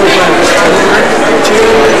Legal Branch.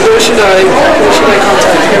 Where should I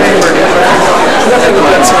contact you? Nothing of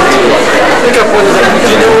that sort. Pick up one of them. Do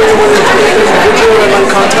you know anyone individual I'm on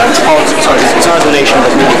contact? Oh, sorry, it's not a donation, but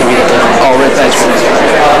maybe you can read it down. Oh, right, thanks.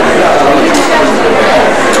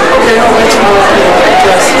 Okay, I'll let you know.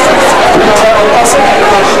 Yes. I'll send you the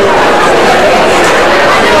question.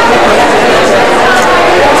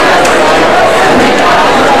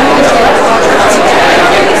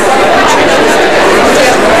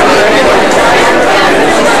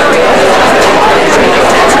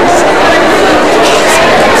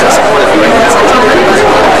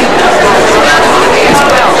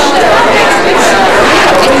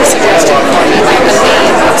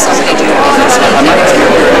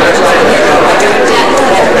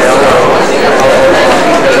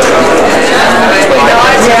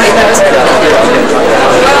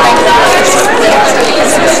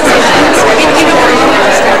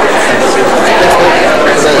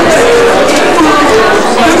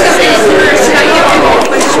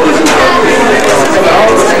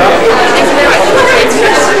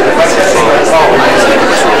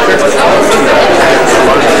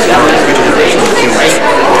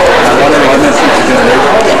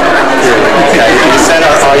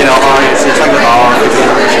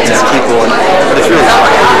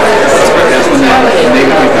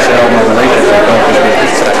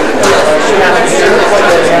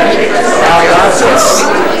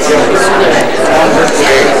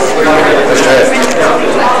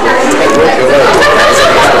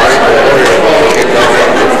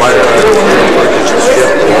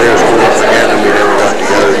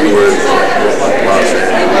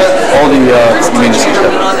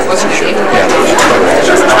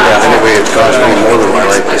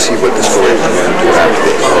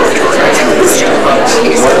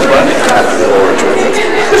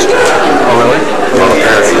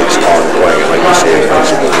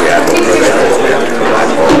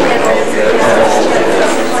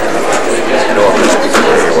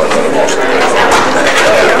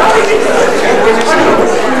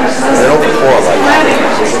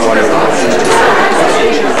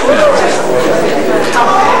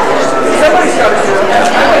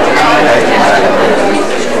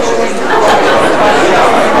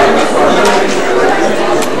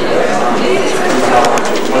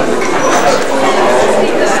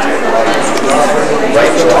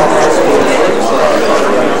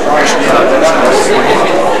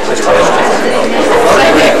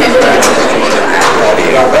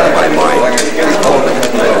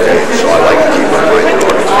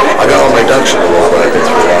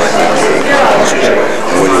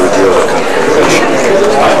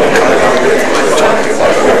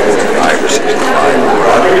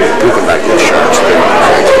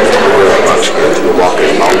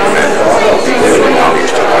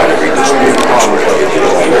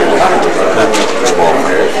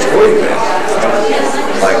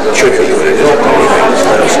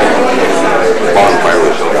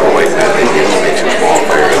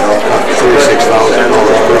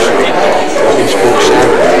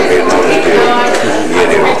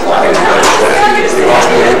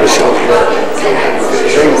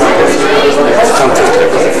 Something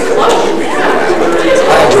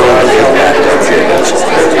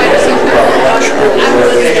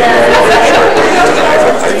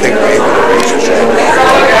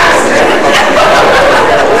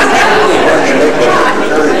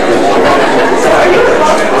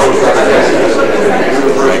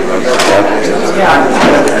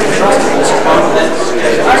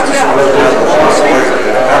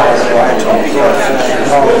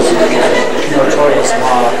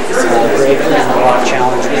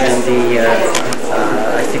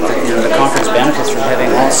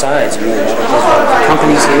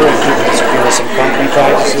here, and people disagree with some company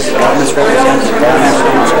practices, the government's represented, the environmental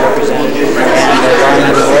groups are represented, and the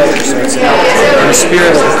environmental lawyers. So it's in the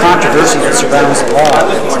spirit of the controversy that surrounds the law.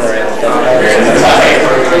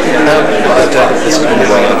 This has been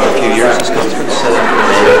going on for a few years, this conference.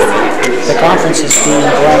 The conference has been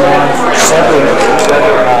going on for several years.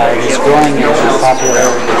 It's growing in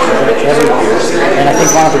popularity every year. And I think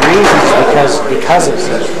one of the reasons is because of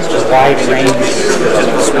the wide range of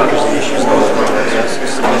speakers and issues.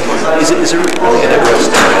 Is there really an interest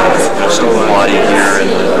in so body here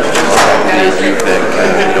and the UVic,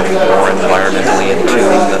 more environmentally in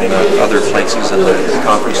tune than other places, and the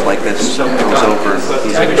conference like this goes over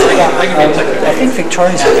these issues? I think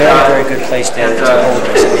Victoria's a very, very good place to hold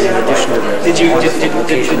this. In addition to Did you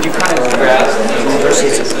kind of grasp the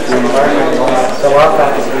university's environmental law? The law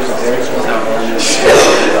practice is very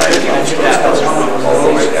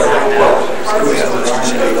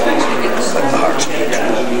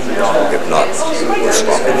If not, we'll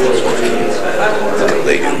stop it until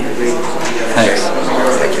they do. Thanks.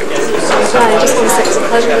 Thank you. Hi, I just want to say it's a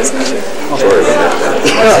pleasure listening to you. Sorry about that.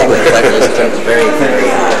 It was very, very,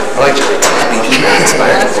 I liked your speech, very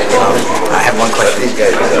inspiring. I have one question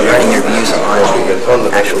regarding your views on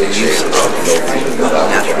actual use of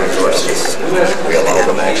natural resources and the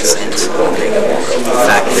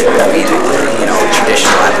fact that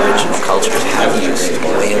traditional Aboriginal cultures have used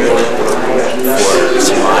whaling for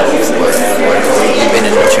survival, for even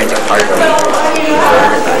an intrinsic part of the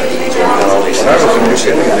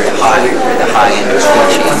high end of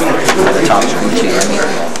species, the top species. I mean,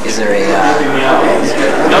 is there a is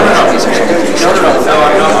there something to be said about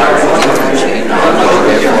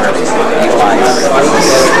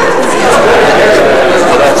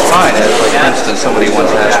Well, that's fine. Like, for instance, somebody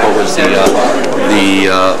once asked what was the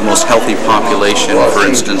most healthy population, for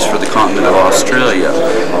instance, for the continent of Australia.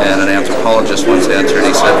 And an anthropologist once answered,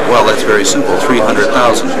 he said, well, that's very simple, 300,000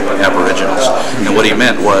 Aboriginals. And what he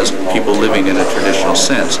meant was people living in a traditional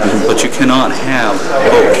sense. But you cannot have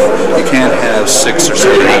both. You can't have 6 or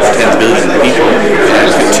 7, 8, 10 billion people and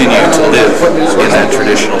continue to live in that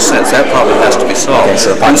traditional sense. That problem has to be solved.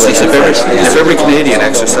 For instance, if every Canadian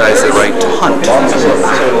exercised the right to hunt,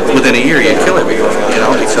 within a year you'd kill everyone,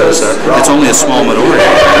 because it's only a small minority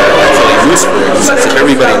killing moose, for instance. If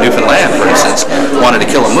everybody in Newfoundland, for instance, wanted to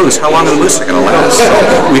kill a moose, how long are the moose going to last? So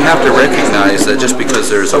we have to recognize that just because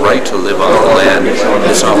there's a right to live on the land,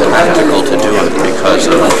 it's not practical to do it because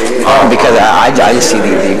of... Because I just see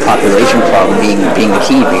the population problem being the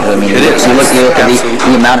key, because I mean, you look at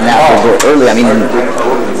the amount of natural early, I mean,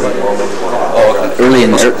 early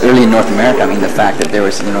in North America, I mean, the fact that there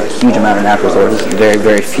was a huge amount of natural resources, very,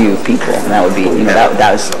 very few people, and that would be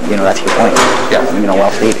that's your point. Yeah.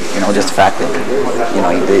 Well stated. Just the fact that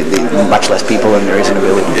the much less people and there is an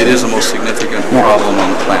ability. It is the most significant problem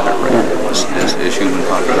on the planet, right? Is human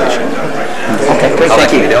population. Okay, great.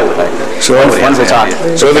 Thank you.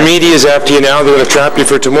 So the media is after you now. They're going to trap you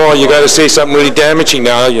for tomorrow. You got to say something really damaging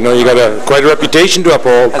now. You got quite a reputation to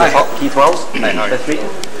uphold. Keith Wells.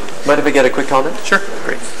 Mind if I get a quick comment? Sure.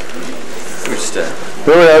 Great.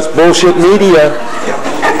 Well, that's bullshit media.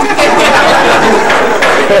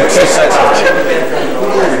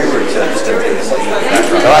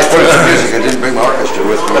 I put it in music. I didn't bring my orchestra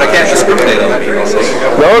with me. But I can't discriminate on that.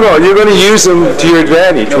 No, you're going to use them to your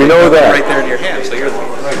advantage. We know that. Right there in your hand, so you're the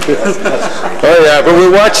Oh yeah, but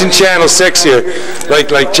we're watching Channel 6 here,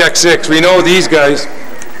 like Check 6. We know these guys.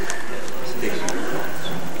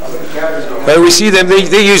 We see them.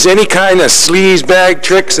 They use any kind of sleaze bag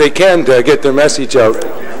tricks they can to get their message out.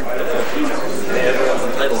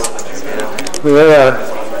 Yeah.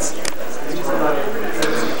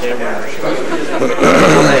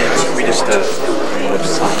 We just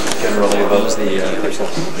generally about the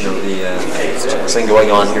thing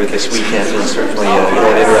going on here this weekend, and certainly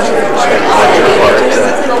an interesting perspective on your part.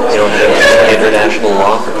 The international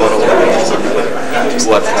law for quite a while.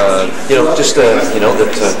 What that's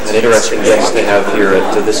an interesting guest to have here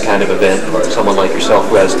at this kind of event. Someone like yourself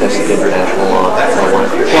who has tested international law for a while.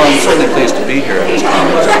 Well, I'm certainly pleased to be here at this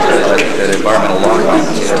conference. That environmental law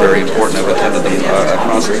conference is very important. I've attended them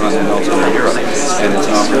across the continent in Europe, and it's an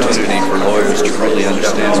opportunity for lawyers to really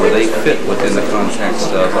understand where they fit within the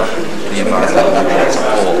context of the environmental as a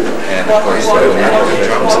whole. And of course, medical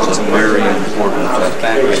professionals is a very important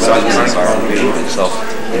factor in the environment. So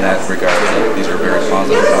in that regard, these are very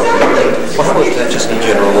positive opportunities. Well, how about just a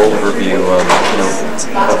general overview of,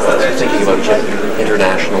 thinking about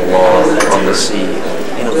international law on the sea,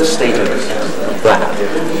 the state of that?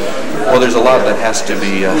 Well, there's a lot that has to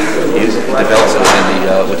be developed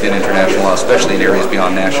within international law, especially in areas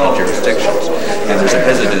beyond national jurisdictions. And there's a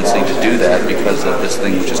hesitancy to do that because of this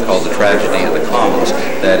thing which is called the tragedy of the commons.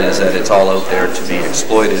 That is that it's all out there to be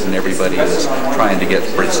exploited, and everybody is trying to get,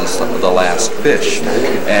 for instance, the last fish.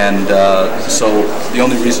 And so the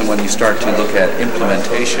only reason when you start to look at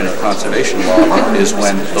implementation of conservation law is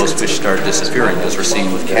when those fish start disappearing, as we're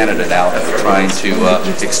seeing with Canada now, trying to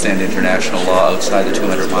extend international law outside the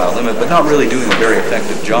 200-mile limit, but not really doing a very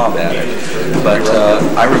effective job at it. But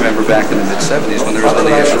I remember back in the mid-'70s when there was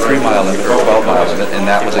only a 3-mile limit or 12-mile limit, and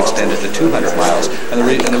that was extended to 200 miles. And the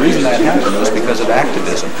reason that happened was because of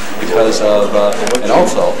activism, and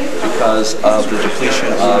also because of the depletion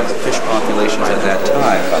of fish populations at that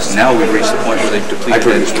time. Now we've reached the point where they've depleted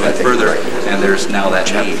it further, and there's now that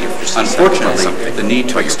need. Unfortunately, the need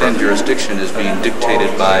to extend jurisdiction is being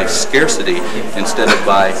dictated by scarcity instead of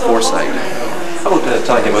by foresight. How about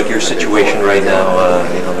talking about your situation right now,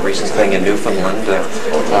 the recent thing in Newfoundland,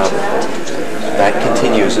 that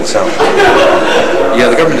continues itself. Yeah,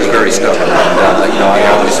 the government is very stubborn, and I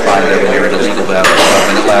always find that when you're in a legal battle,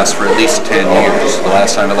 and it lasts for at least 10 years. The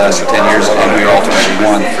last time it lasted 10 years, and we ultimately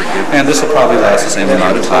won. And this will probably last the same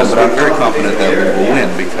amount of time, but I'm very confident that we will win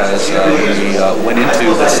because we went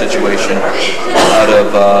into this situation out of,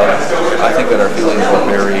 I think that our feelings were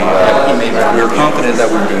very, we were confident that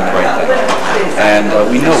we were doing the right thing. And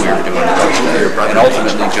we know we were doing the right thing, and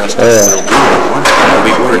ultimately justice will do it.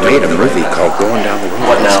 We made a movie called Going Down the Road.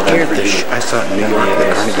 What now? I saw it in New York at the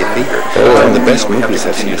Carnegie Theater. One of the best movies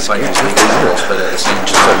I've seen. But at the same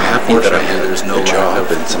time, I'm happy that there's no job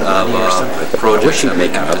projects that we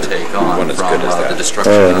have to take on from the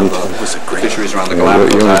destruction of fisheries around the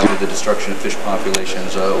Galapagos Islands, the destruction of fish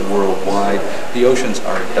populations worldwide. The oceans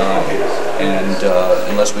are dying, and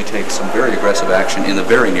unless we take some very aggressive action in the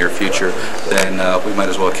very near future, then we might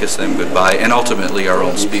as well kiss them goodbye, and ultimately our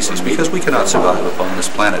own species, because we cannot survive upon this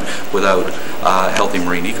planet without healthy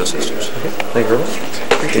marine ecosystems. Thank you very much.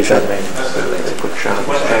 Appreciate that, man. That's a quick shot.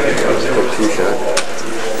 Quick two-shot.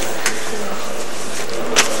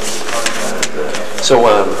 So,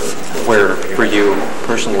 where for you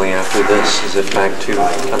personally after this? Is it back to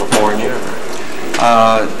California?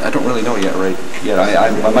 I don't really know yet, right?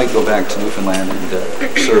 I might go back to Newfoundland and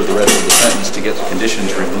serve the rest of the sentence to get the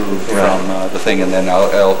conditions removed from the thing, and then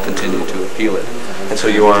I'll continue to appeal it. And so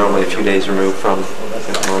you are only a few days removed from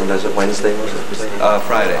Newfoundland. Is it Wednesday? Was it?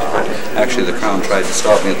 Friday. Actually, the Crown tried to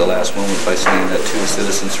stop me at the last moment by saying that 2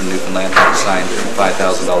 citizens from Newfoundland had signed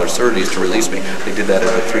 $5,000 sureties to release me. They did that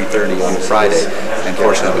at 3:30 on Friday, and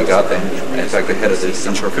fortunately we got them. In fact, the head of the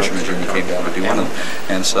Inshore Fishermen's Union came down to do one of them.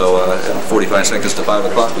 And so 45 seconds to 5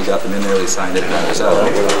 o'clock, we got them in there, they signed it, and I was out.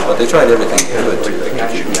 But they tried everything they could to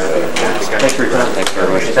keep me out. Thanks for your time. Thanks very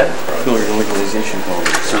much. Is that Filler Legalization called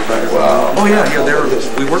Certified? Wow. Oh yeah,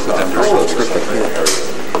 we worked with them very closely.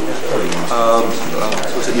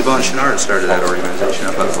 Was it Yvonne Chenard started that organization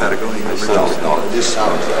up in Patagonia? No, this all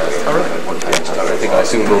right. One time started. I think I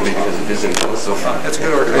assume it will be because it is in so far. That's a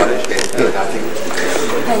good organization. Good.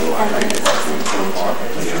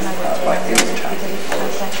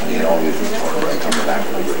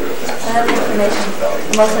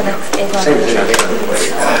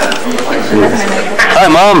 Hi,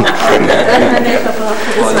 Mom.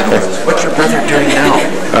 What's your brother doing now?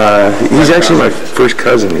 He's actually my first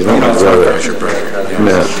cousin. He's not my brother. Your brother.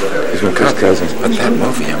 No, he's my first cousin. But that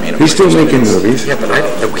movie, I mean, He's still making movies. Yeah, but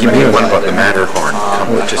he made one about the Matterhorn. I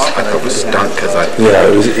thought it was stunt because Yeah,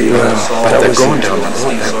 it was. But they're going down the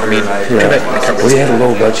road. I mean, we had a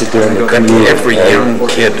low budget during the country. Every young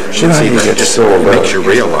kid should see that. Just makes you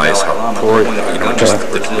realize how poor, just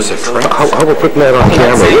that it was a trap. How about putting that on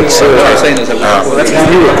camera? You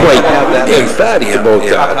were quite emphatic about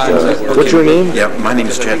that. What's your name? Yeah, my name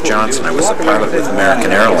is Chet Johnson. I was a pilot with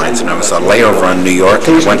American Airlines, and I was a layover on New York,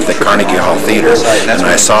 and I went to the Carnegie Hall Theater, and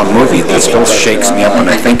I saw a movie that still shakes me up when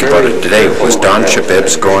I think about it today. It was Don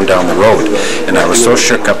Chabib's Going Down the Road, and I was so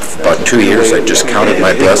shook up for about 2 years, I just counted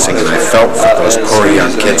my blessings, and I felt for those poor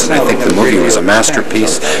young kids, and I think the movie was a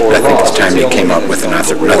masterpiece, and I think it's time you came up with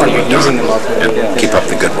another one, Don, and keep up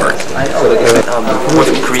the good work. Was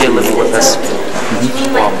in Korea living with us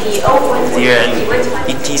there, and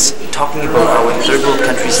he's talking about how in third world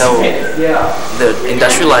countries, how the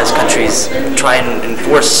industrialized countries try and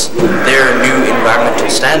enforce their new environmental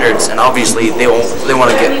standards, and obviously they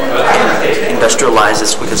want to get industrialized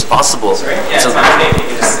as quick as possible. So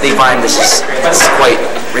they find this is quite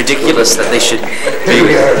ridiculous that they should be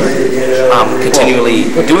continually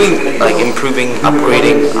doing, like, improving,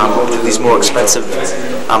 upgrading these more expensive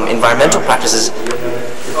environmental practices.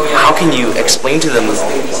 how can you explain to them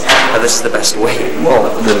that this is the best way? Well,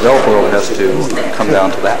 the developed world has to come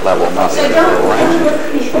down to that level, not the developed world.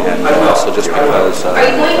 And also just because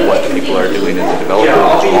what people are doing in the developed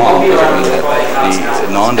world is wrong doesn't mean that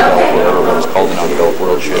the non-developed world, or what is called the non-developed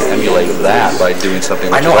world, should emulate that by doing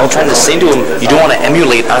something I know, I'm trying to say to him, you don't want to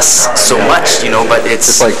emulate us so much, but it's...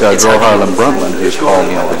 It's like Gro Harlem Brundtland, who's called,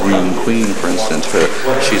 the Green Queen, for instance.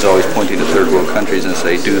 She's always pointing to third world countries and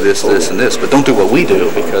say, do this, this, and this, but don't do what we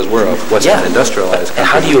do, because we're a Western industrialized country. And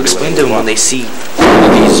how do you explain to them when they see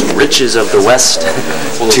these riches of the West?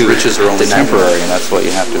 Well, the riches are only temporary, and that's what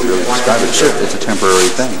you have to really describe it. Sure, it's a temporary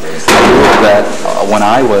thing. That when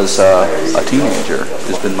I was a teenager,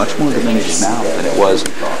 has been much more diminished now than it was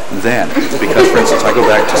then. Because, for instance, I go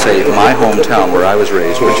back to, say, my hometown where I was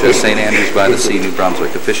raised, which is St. Andrews by the Sea, New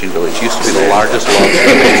Brunswick, a fishing village, used to be the largest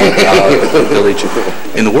lobster village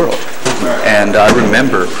in the world. And I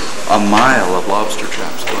remember a mile of lobster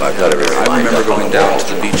traps. I remember going down to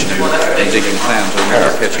the beach and digging clams. I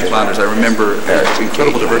remember catching flounders. I remember the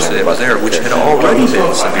incredible diversity that was there, which had already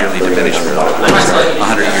been severely diminished for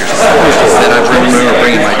 100 years ago. And I remember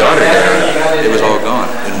bringing my daughter there. It was all gone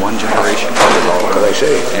in one generation. It was all gone.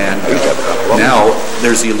 And now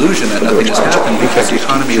there's the illusion that nothing has happened because the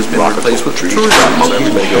economy has been replaced with tourism. So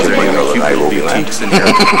everybody goes there, cute little boutiques and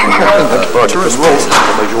tourist places.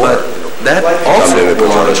 But that also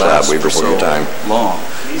belongs to us for so long.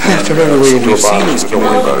 And we've seen these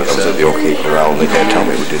communities okay corral, and they can't tell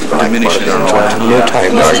me we did diminish it. No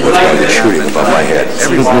time to shooting above my head. It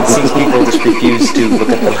seems people just refuse to look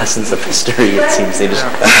at the lessons of history. It seems they just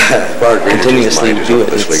continuously do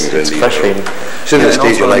it. It's frustrating. Since the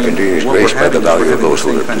stage of life and duty is graced by the value of those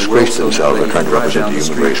who have disgraced themselves and trying to represent the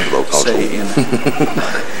human race in low council.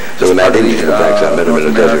 So when that Indian attacks, I met him in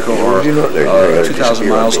the desert. 2,000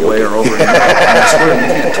 miles away or over here. I swear you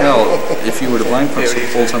can't tell if you were to blind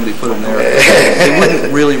somebody put them there. They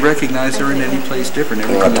wouldn't really recognize they're in any place different.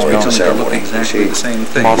 Everything is becoming to look exactly the same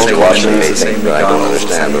thing. The same Wendy's, the same McDonald's,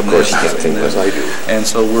 the same this, the same this. And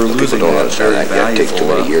so we're losing that very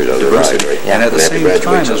valuable diversity. And at the same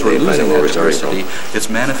time as we're losing that diversity, it's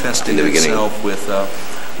manifesting itself with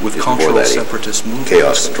cultural separatist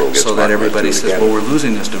movements, so that everybody says, well, we're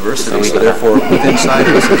losing this diversity, so therefore within inside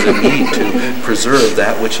of us there's a need to preserve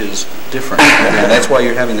that which is different. And that's why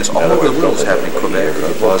you're having this all over the world. It's happening, Quebec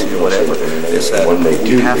or Bosnia, whatever, is that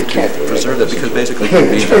you have to preserve that, because basically human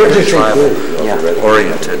beings are very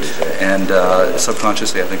tribal-oriented, and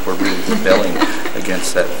subconsciously I think we're really rebelling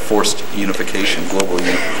against that forced unification, global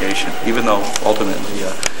unification, even though ultimately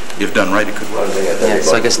if done right, it could work. Yeah,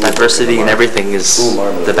 so I guess diversity in everything is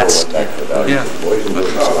the best. Yeah.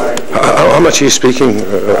 How much are you speaking?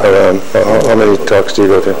 How many talks do you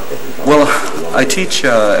go to? Well, I teach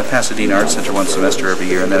at Pasadena Arts Center one semester every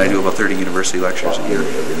year, and then I do about 30 university lectures a year.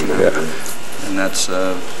 Yeah. And that's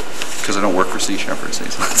because I don't work for Sea Shepherd, so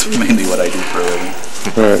that's mainly what I do for a living.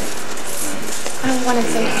 All right. I wanted to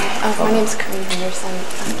say, my name's Corinne Henderson.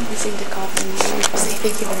 I received a call from you to say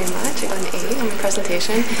thank you very much. I got an A on my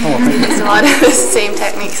presentation. I used a lot of the same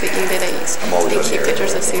techniques that you did. I used cute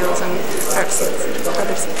pictures of seals and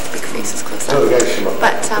other seals, big faces close up.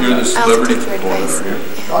 But I also took your advice and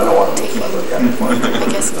taking, I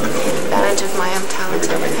guess, advantage of my own talent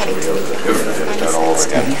and heading to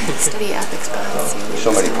study ethics behind seals. So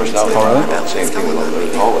many personalities, same thing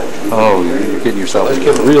with all. Oh, you're getting yourself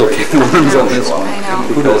real can of worms on this one.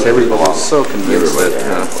 Because everybody's so convinced that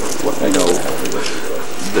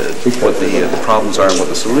what the problems are and what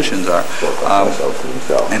the solutions are.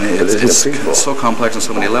 And it's so complex on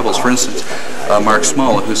so many levels. For instance, Mark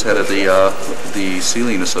Small, who's head of the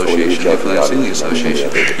Sealing Association, the Atlantic Sealing Association,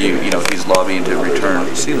 he's lobbying to return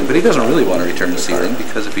sealing, but he doesn't really want to return to sealing,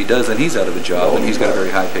 because if he does, then he's out of a job, and he's got a very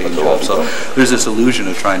high-paying job. So there's this illusion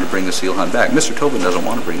of trying to bring the seal hunt back. Mr. Tobin doesn't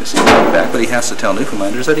want to bring the seal hunt back, but he has to tell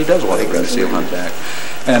Newfoundlanders that he does want to bring the seal hunt back.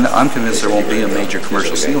 And I'm convinced there won't be a major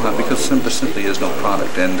commercial seal hunt because there simply is no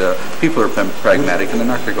product. And people are pragmatic, and they're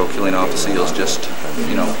not going to go killing off the seals just,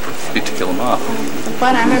 to kill them off.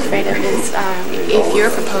 What I'm afraid of is, if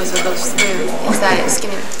your proposal goes through, is that it's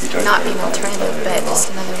going to not be an alternative, but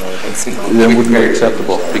just another way of exploiting. That wouldn't be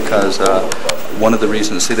acceptable, because one of the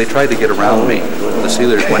reasons, they tried to get around me. The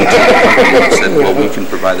sealers went to the company and said, well, we can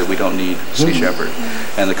provide that, we don't need Sea Shepherd.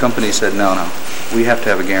 And the company said, no, we have to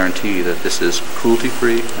have a guarantee that this is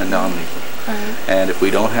cruelty-free and non-lethal. And if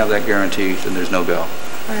we don't have that guarantee, then there's no go.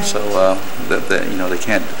 So they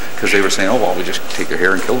can't, because they were saying, oh, well, we just take their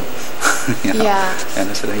hair and kill them. And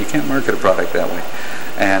I said, you can't market a product that way.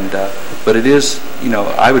 And but it is,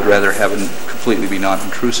 I would rather have a completely be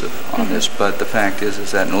non-intrusive on this, but the fact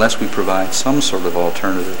is that unless we provide some sort of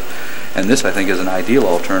alternative, and this I think is an ideal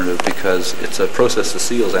alternative because it's a process the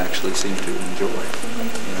seals actually seem to enjoy,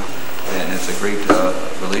 you know, and it's a great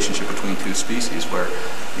relationship between two species where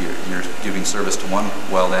you're giving service to one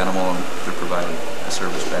wild animal and they're providing a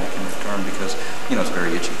service back in return because, you know, it's a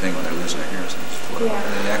very itchy thing when they're losing their hairs. And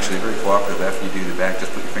they're actually very cooperative. After you do the back,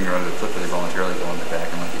 just put your finger under the clip, they voluntarily go on the back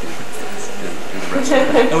and let you do the rest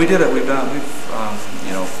of it. And we did it. We've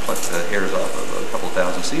you know, plucked the hairs off of a couple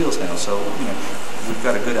thousand seals now, so, you know, we've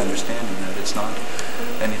got a good understanding that it's not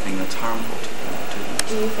anything that's harmful to them.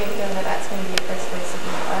 Do you think, though, that that's going to be a persuasive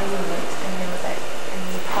argument, and then that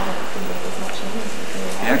the public could make as much money as you can?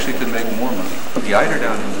 You actually could make more money. The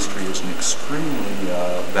eiderdown industry is an extremely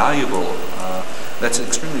valuable, that's an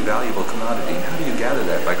extremely valuable commodity. And how do you gather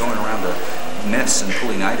that? By going around the nests and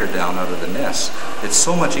pulling eiderdown out of the nests. It's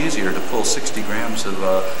so much easier to pull 60 grams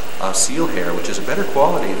of seal hair, which is a better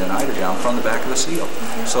quality than eiderdown, from the back of a seal.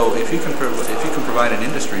 So if you can provide an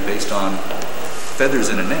industry based on feathers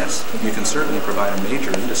in a nest, you can certainly provide a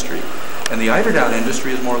major industry. And the eiderdown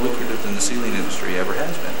industry is more lucrative than the sealing industry ever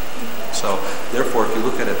has been. So therefore, if you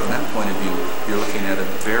look at it from that point of view, you're looking at a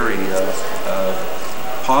very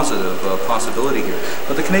positive possibility here.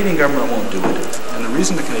 But the Canadian government won't do it. And the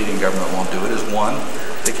reason the Canadian government won't do it is, one,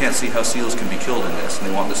 they can't see how seals can be killed in this, and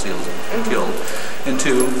they want the seals killed. And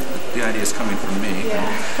two, the idea is coming from me.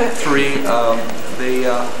 Three,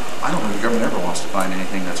 I don't think the government ever wants to find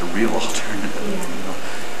anything that's a real alternative. You know?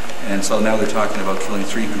 And so now they're talking about killing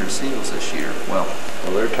 300 seals this year. Well,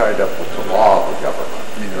 they're tied up with the law of the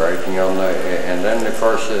government, right? You know, and then of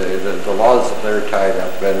course the laws that they're tied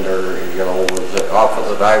up in are, you know, off of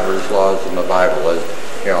the divers' laws in the Bible is,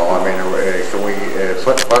 you know, I mean, can we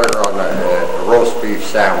put butter on a roast beef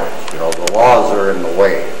sandwich? You know, the laws are in the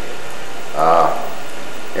way.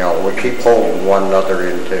 You know, we keep holding one another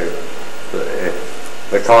into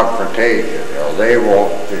the confrontation. You know, they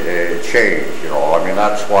won't change. You know, I mean,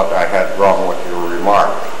 that's what I had wrong with your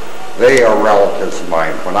remark. They are relatives of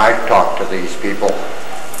mine. When I talk to these people,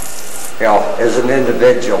 you know, as an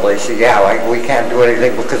individual, they say, yeah, like, we can't do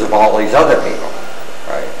anything because of all these other people,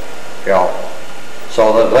 right? You know,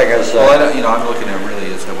 so the thing is, well, you know, I'm looking at really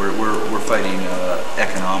is that we're fighting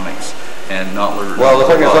economics and not. Well, the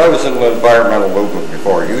thing is, I was in the environmental movement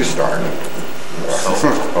before you started.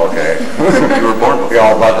 Okay. You were born before. You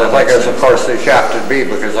know, but the thing is, of course, they shafted me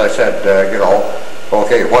because I said, you know,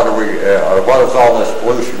 okay, what is all this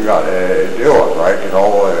pollution got doing, right? You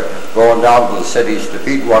know, going down to the cities to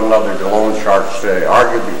feed one another to loan sharks, to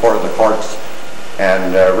argue before the courts,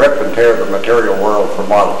 and rip and tear the material world for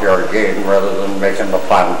monetary gain rather than making the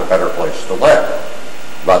planet a better place to live.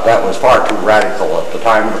 But that was far too radical at the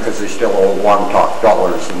time because they still owe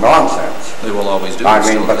 $1 and nonsense. They will always do. I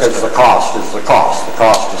mean, because the cost is the cost. The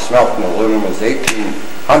cost of smelting aluminum is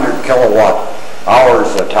 1,800 kilowatt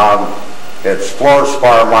hours a ton. It's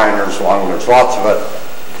fluorspar miners long. There's lots of it.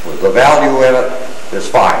 The value in it is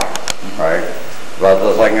fine, right? But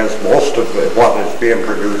the thing is, most of what is being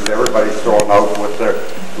produced, everybody's throwing out with their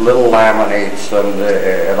little laminates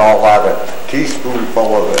and all that, a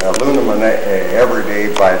teaspoonful of aluminum every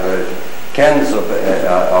day by the tens of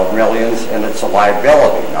millions, and it's a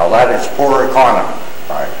liability. Now that is poor economy,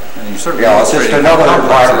 right? And you certainly it's just another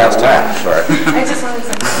environmental mess, right? I just wanted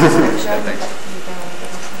to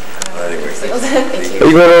Thank you. Are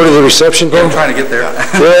you going over to the reception, Ben? I'm trying to get there.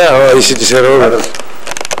 Yeah, well, you should just head over.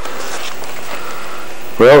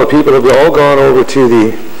 Well, the people have all gone over to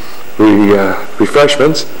the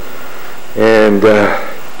refreshments, and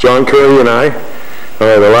John Curry and I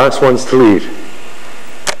are the last ones to leave.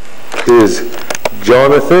 Is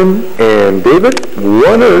Jonathan and David,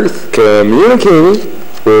 One Earth, communicating.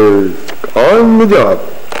 We're on the job.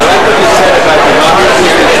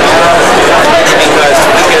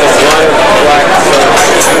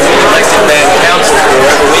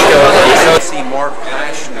 See more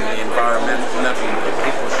passion in the environment.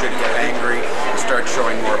 People should get angry and start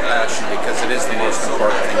showing more passion because it is the most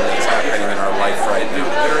important thing that's happening in our life right now.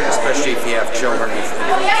 Especially if you have children. For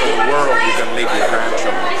the world, you're going to leave your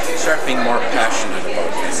grandchildren. Start being more passionate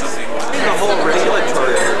about this. The whole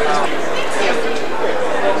regulatory.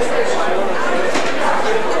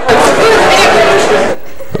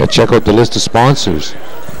 Yeah, check out the list of sponsors.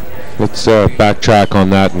 Let's backtrack on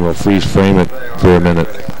that and we'll freeze frame it for a minute.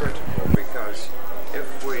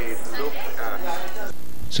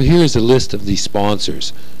 So here's a list of the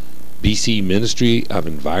sponsors. BC Ministry of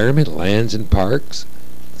Environment, Lands and Parks,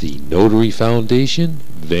 the Notary Foundation,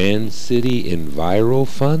 Van City Enviro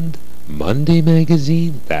Fund, Monday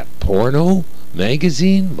Magazine, That Porno,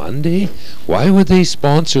 Magazine Monday? Why would they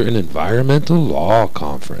sponsor an environmental law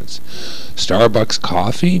conference? Starbucks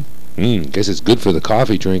coffee? Guess it's good for the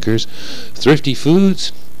coffee drinkers. Thrifty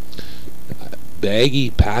Foods? Baggy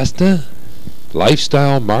pasta?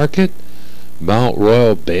 Lifestyle Market? Mount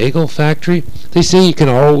Royal Bagel Factory? They say you can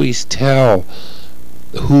always tell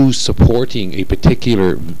who's supporting a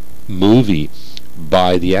particular movie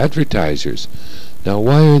by the advertisers. Now,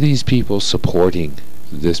 why are these people supporting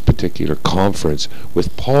this particular conference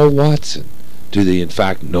with Paul Watson? Do they in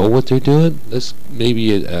fact know what they're doing? Let's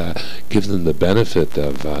maybe give them the benefit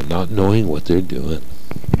of not knowing what they're doing.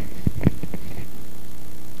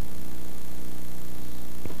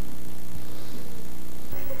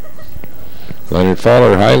 Leonard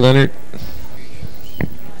Fowler. Hi, Leonard.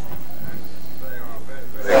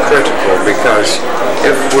 Critical, because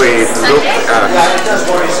if we look at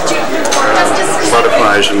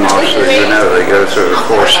butterflies and moths, you know, they go through a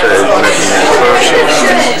 4-stage measurement process,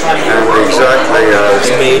 and exactly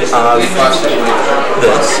made of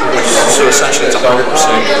this, so essentially it's 100%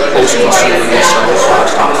 post-consumer recycled,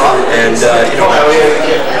 and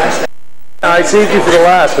I saved you for the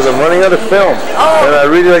last because I'm running out of film, and I'd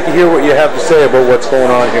really like to hear what you have to say about what's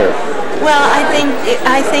going on here. Well, I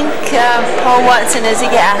think Paul Watson is a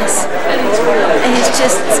gas. He's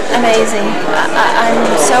just amazing. I'm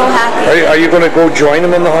so happy. Are you going to go join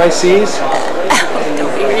him in the high seas?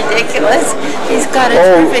 Don't be ridiculous. He's got a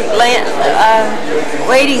terrific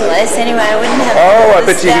waiting list. Anyway, I wouldn't have. Oh, I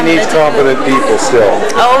bet you he needs competent people still.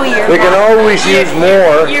 Oh, you're. They can always use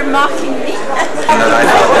more. You're mocking me. That I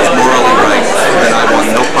felt was morally right, then I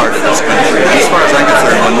want no part of this country. As far as I'm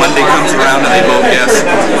concerned, when Monday comes around and they vote yes,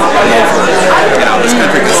 I'm over it. You know, this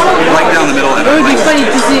country is right down the middle, and it would be funny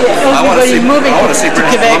to see everybody moving I want to see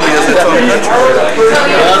British Columbia as its own country.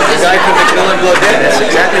 Well, the guy from Macmillan Blow did. That's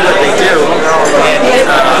exactly what they do, and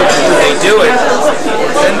they do it.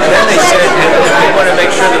 Then they said we want to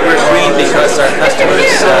make sure that we're green because our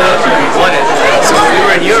customers want it. So we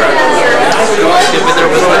were in Europe.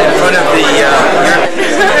 There was one in front of the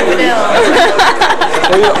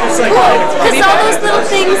Because all those little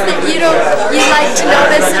things that you like to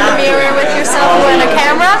notice in the mirror with yourself or in a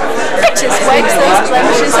camera, it just wipes those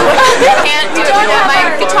blemishes away. You can't do it with my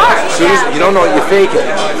guitar. You don't know what you're faking.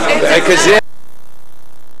 Because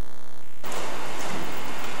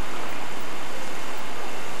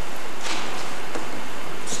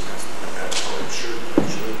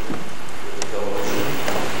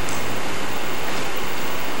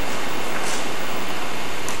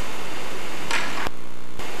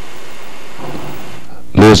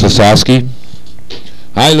Louis Lasowski.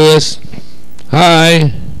 Hi, Louis.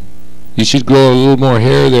 Hi. You should grow a little more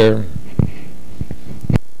hair there.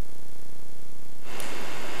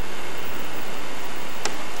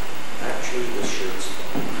 Actually, the shirt's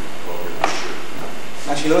over the shirt.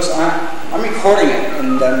 Actually, Louis, I'm recording it,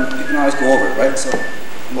 and you can always go over it, right? So.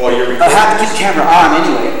 Well, you're recording. I have to keep the camera on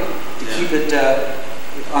anyway to keep it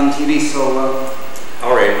on TV. So.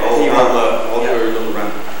 All right, I'll do a little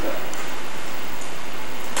run.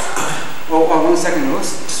 Oh, 1 second, Louis,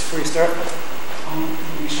 just before you start. Let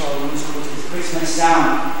me show you. It's a pretty nice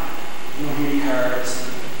sound. You don't hear any cars.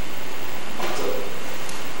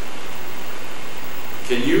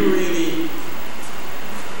 Can you really...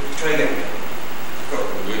 Try again. Go.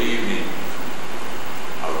 Good evening.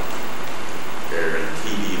 Out there in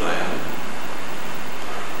TV land.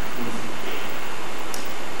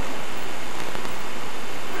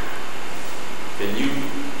 Can you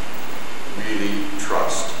really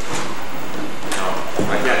trust?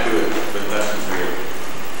 I can't do it with lessons here.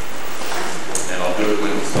 And I'll do it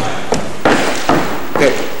when it's time.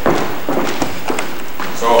 Okay.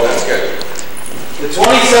 So that's good. The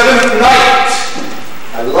 27th night.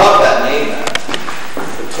 I love that name.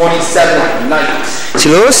 The 27th night. See,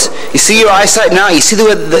 Louis, you see your eyesight now? You see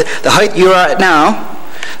the height you're at now?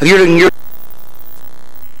 You're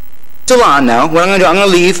still on now. What I'm going to do, I'm going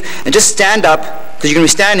to leave and just stand up, because you're going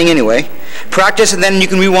to be standing anyway. Practice, and then you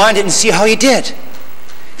can rewind it and see how you did.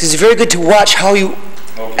 It's very good to watch how you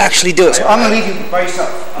actually do it. So I'm going to leave you by yourself.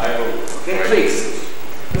 Okay, please.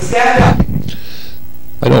 Stand up.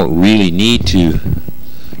 I don't really need to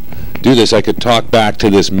do this. I could talk back to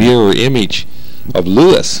this mirror image of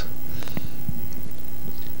Louis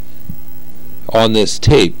on this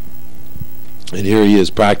tape. And here he is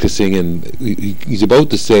practicing, and he's about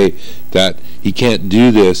to say that he can't do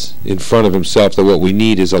this in front of himself, that what we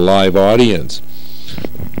need is a live audience.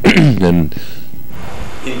 And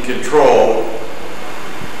in control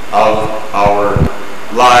of our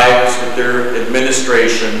lives with their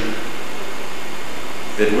administration,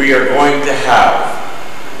 that we are going to have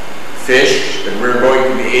fish, that we're going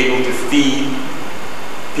to be able to feed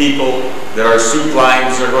people, that our soup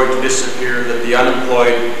lines are going to disappear, that the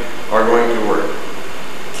unemployed are going to work.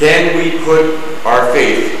 Can we put our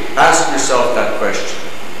faith? Ask yourself that question.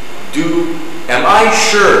 Am I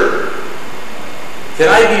sure? Can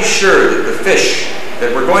I be sure that the fish,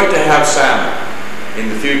 that we're going to have salmon in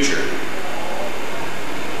the future,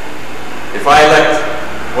 if I elect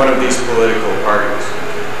one of these political parties?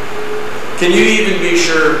 Can you even be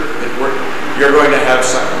sure that you're going to have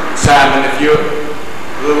salmon if you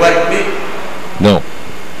elect me? No.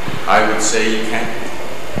 I would say you can't.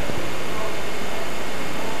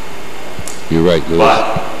 You're right, Lewis.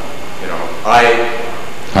 But, you know,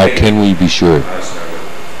 how can we be sure?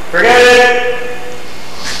 Forget it!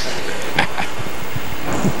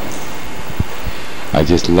 I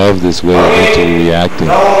just love this way of reacting.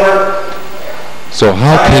 So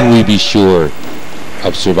how can we be sure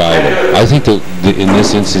of survival? I think that in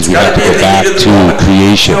this instance we have to go back to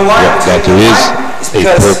creation, that there is a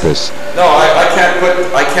purpose. No, I can't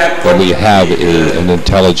put. That we have an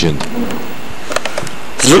intelligent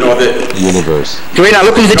universe. Right now,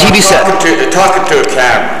 look into the TV set. Talking to a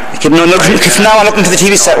camera. Okay, no, look, from now on, look into the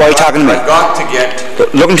TV set while you're talking to me. I've got to get.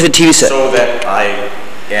 Look into the TV set. So that I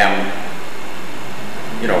am.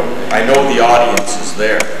 You know, I know the audience is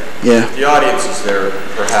there. Yeah. The audience is there,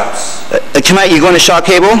 perhaps. Tonight, you're going to Shaw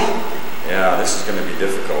Cable? Yeah, this is going to be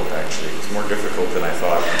difficult. Actually, it's more difficult than I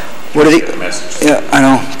thought. What are they? Yeah, I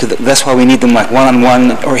know. That's why we need them like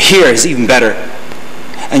one-on-one, or here is even better.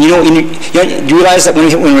 And you realize that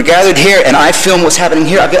when we're gathered here and I film what's happening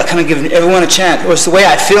here, I've got to kind of give everyone a chance. Or it's the way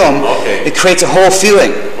I film. Okay. It creates a whole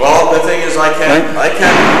feeling. Well, the thing is, I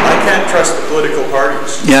can't trust the political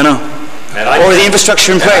parties. Yeah, I know. Or the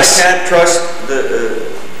infrastructure in place. I can't trust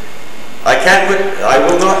I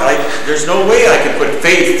will not. There's no way I can put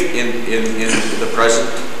faith in the present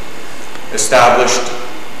established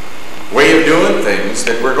way of doing things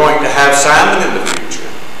that we're going to have salmon in the future.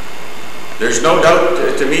 There's no doubt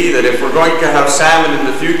to me that if we're going to have salmon in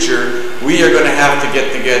the future, we are going to have to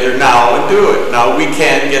get together now and do it. Now, we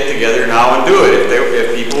can get together now and do it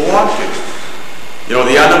if people want to. You know,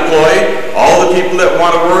 the unemployed, all the people that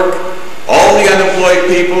want to work, all the unemployed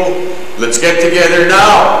people, let's get together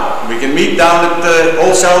now. We can meet down at the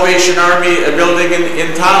old Salvation Army building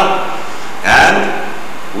in town. And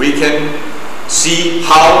we can see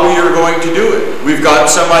how we are going to do it. We've got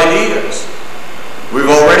some ideas. We've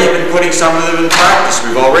already been putting some of them in practice.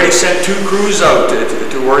 We've already sent 2 crews out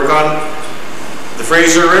to work on the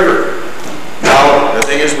Fraser River. Now, the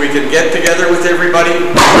thing is, we can get together with everybody,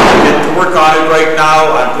 get to work on it right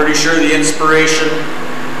now. I'm pretty sure the inspiration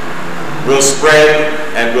will spread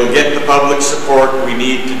and we'll get the public support we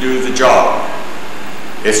need to do the job.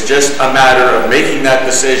 It's just a matter of making that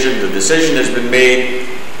decision. The decision has been made.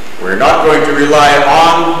 We're not going to rely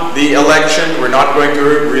on the election. We're not going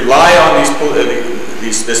to rely on this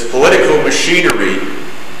political machinery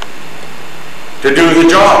to do the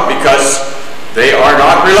job because they are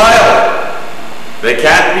not reliable. They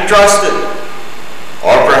can't be trusted.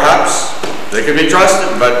 Or perhaps they can be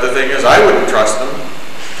trusted, but the thing is, I wouldn't trust them.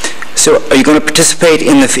 So, are you going to participate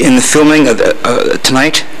in the filming of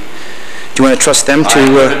tonight? Do you want to trust them to?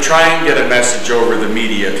 I'm going to try and get a message over the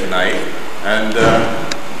media tonight, and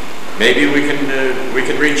maybe we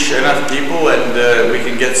can reach enough people, and we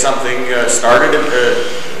can get something started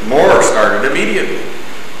immediately.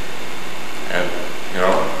 And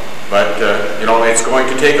it's going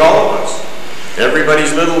to take all of us,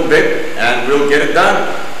 everybody's little bit, and we'll get it done.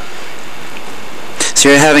 So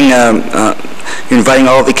you're having you're inviting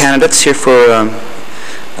all of the candidates here for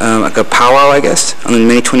like a powwow, I guess, on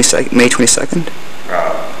May 22nd. May 22nd.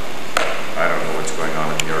 I don't know what's going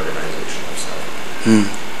on in the organization or stuff.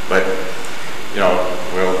 But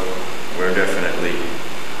we're definitely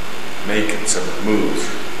making some moves.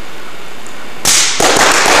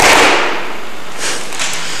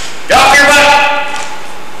 Get off your butt!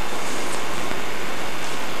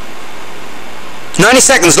 90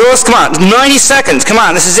 seconds, Lewis, come on. 90 seconds, come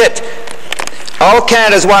on, this is it. All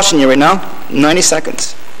Canada's watching you right now. 90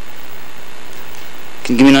 seconds.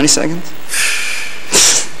 Can you give me 90 seconds?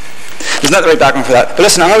 There's not the right background for that. But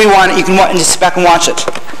listen, I'm going to rewind it. You can just sit back and watch it.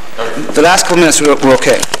 The last couple minutes we're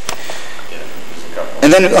okay.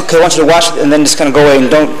 And then, okay, I want you to watch it and then just kind of go away and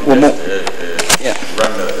don't... Run the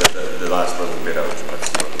last little bit out.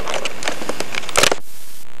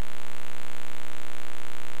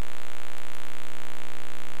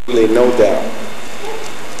 Really no doubt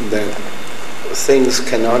that things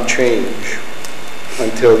cannot change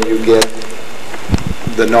until you get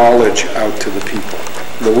the knowledge out to the people,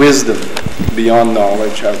 the wisdom beyond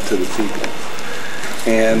knowledge out to the people.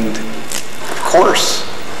 And course,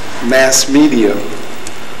 mass media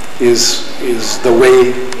is the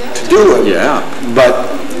way to do it. Yeah. But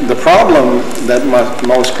the problem that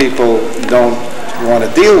most people don't want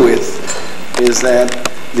to deal with is that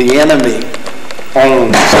the enemy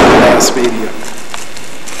owns the mass media.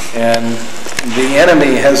 And the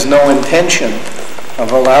enemy has no intention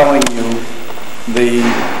of allowing you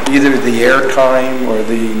either the airtime or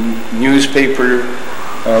the newspaper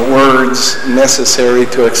words necessary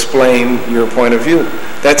to explain your point of view.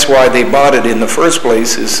 That's why they bought it in the first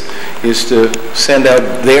place, is to send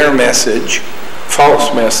out their message,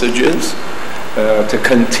 false messages, to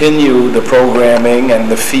continue the programming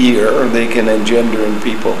and the fear they can engender in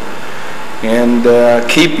people, and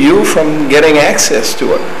keep you from getting access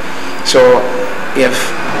to it. So if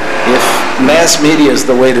mass media is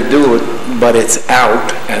the way to do it, but it's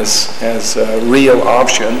out as a real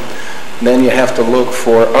option, then you have to look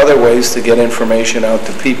for other ways to get information out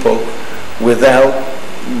to people without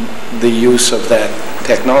the use of that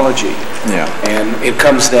technology. Yeah. And it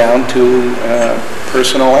comes down to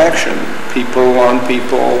personal action, people on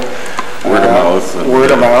people,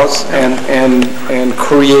 word of mouth, and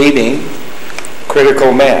creating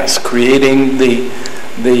critical mass, creating the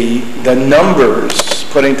numbers,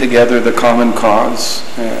 putting together the common cause,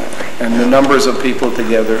 and the numbers of people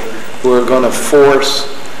together who are going to force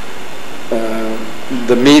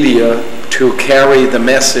the media to carry the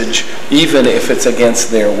message, even if it's against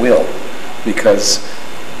their will, because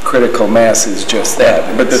critical mass is just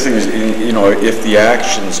that. But the thing is, you know, if the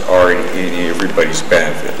actions are in everybody's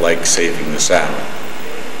benefit, like saving the salmon,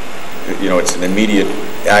 you know, it's an immediate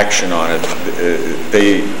action on it,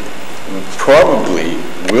 they probably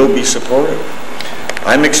will be supportive.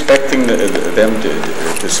 I'm expecting them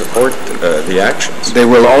to support the actions. They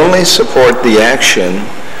will only support the action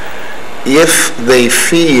if they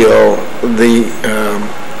feel the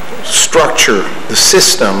structure, the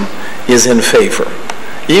system, is in favor.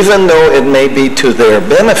 Even though it may be to their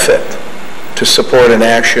benefit to support an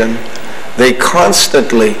action, they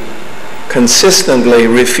consistently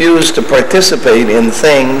refuse to participate in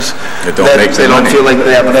things that they don't feel like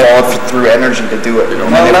they have the through energy to do it.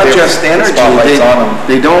 Well, not just energy.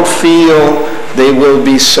 They don't feel they will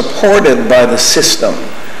be supported by the system.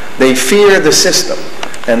 They fear the system,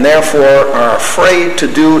 and therefore are afraid to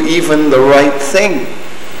do even the right thing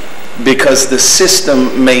because the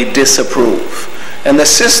system may disapprove. And the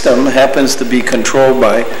system happens to be controlled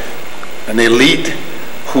by an elite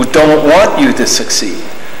who don't want you to succeed.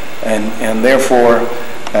 And therefore,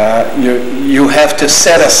 you have to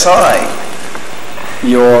set aside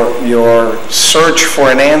your search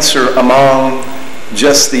for an answer among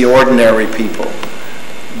just the ordinary people.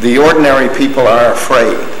 The ordinary people are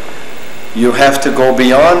afraid. You have to go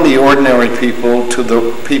beyond the ordinary people to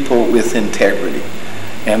the people with integrity.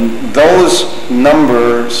 And those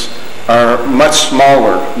numbers are much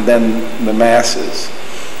smaller than the masses.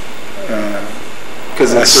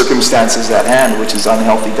 Because of the circumstances at hand, which is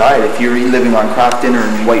unhealthy diet. If you're living on Kraft Dinner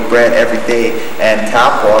and white bread every day and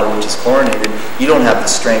tap water, which is chlorinated, you don't have the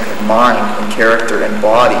strength of mind and character and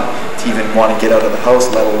body to even want to get out of the house,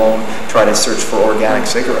 let alone try to search for organic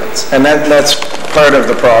cigarettes. And that's part of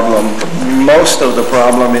the problem. Most of the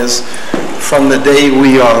problem is from the day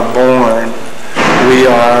we are born, we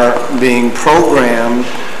are being programmed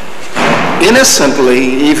innocently,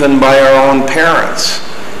 even by our own parents,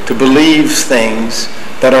 to believe things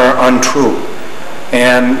that are untrue.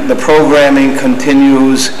 And the programming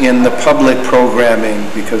continues in the public programming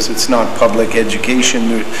because it's not public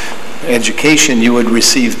education. Education, you would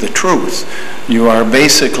receive the truth. You are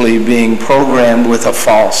basically being programmed with a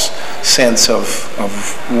false sense of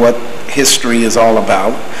what history is all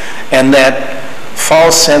about. And that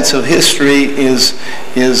false sense of history is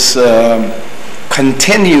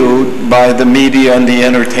continued by the media and the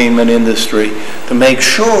entertainment industry to make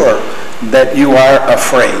sure that you are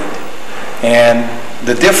afraid. And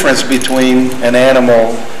the difference between an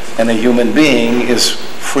animal and a human being is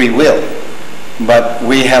free will. But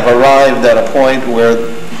we have arrived at a point where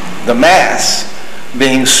the mass,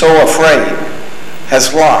 being so afraid,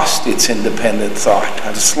 has lost its independent thought,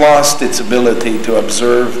 has lost its ability to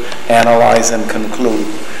observe, analyze, and conclude,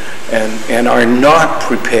 and are not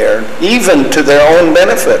prepared, even to their own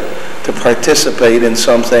benefit, to participate in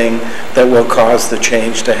something that will cause the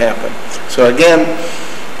change to happen. So again,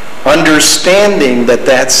 understanding that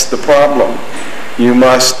that's the problem,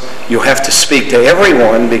 you have to speak to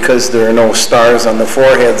everyone because there are no stars on the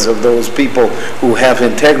foreheads of those people who have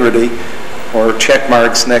integrity or check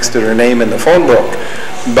marks next to their name in the phone book.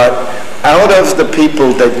 But out of the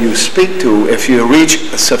people that you speak to, if you reach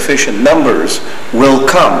sufficient numbers, will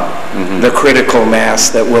come the critical mass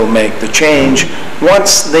that will make the change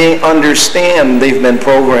once they understand they've been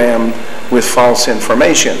programmed with false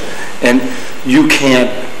information. And you can't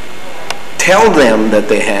tell them that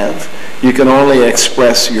they have. You can only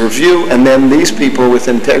express your view, and then these people with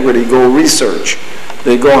integrity go research.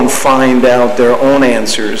 They go and find out their own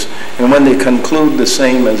answers, and when they conclude the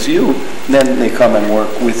same as you, then they come and work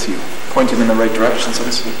with you. Point him in the right direction, so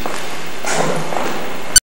to speak.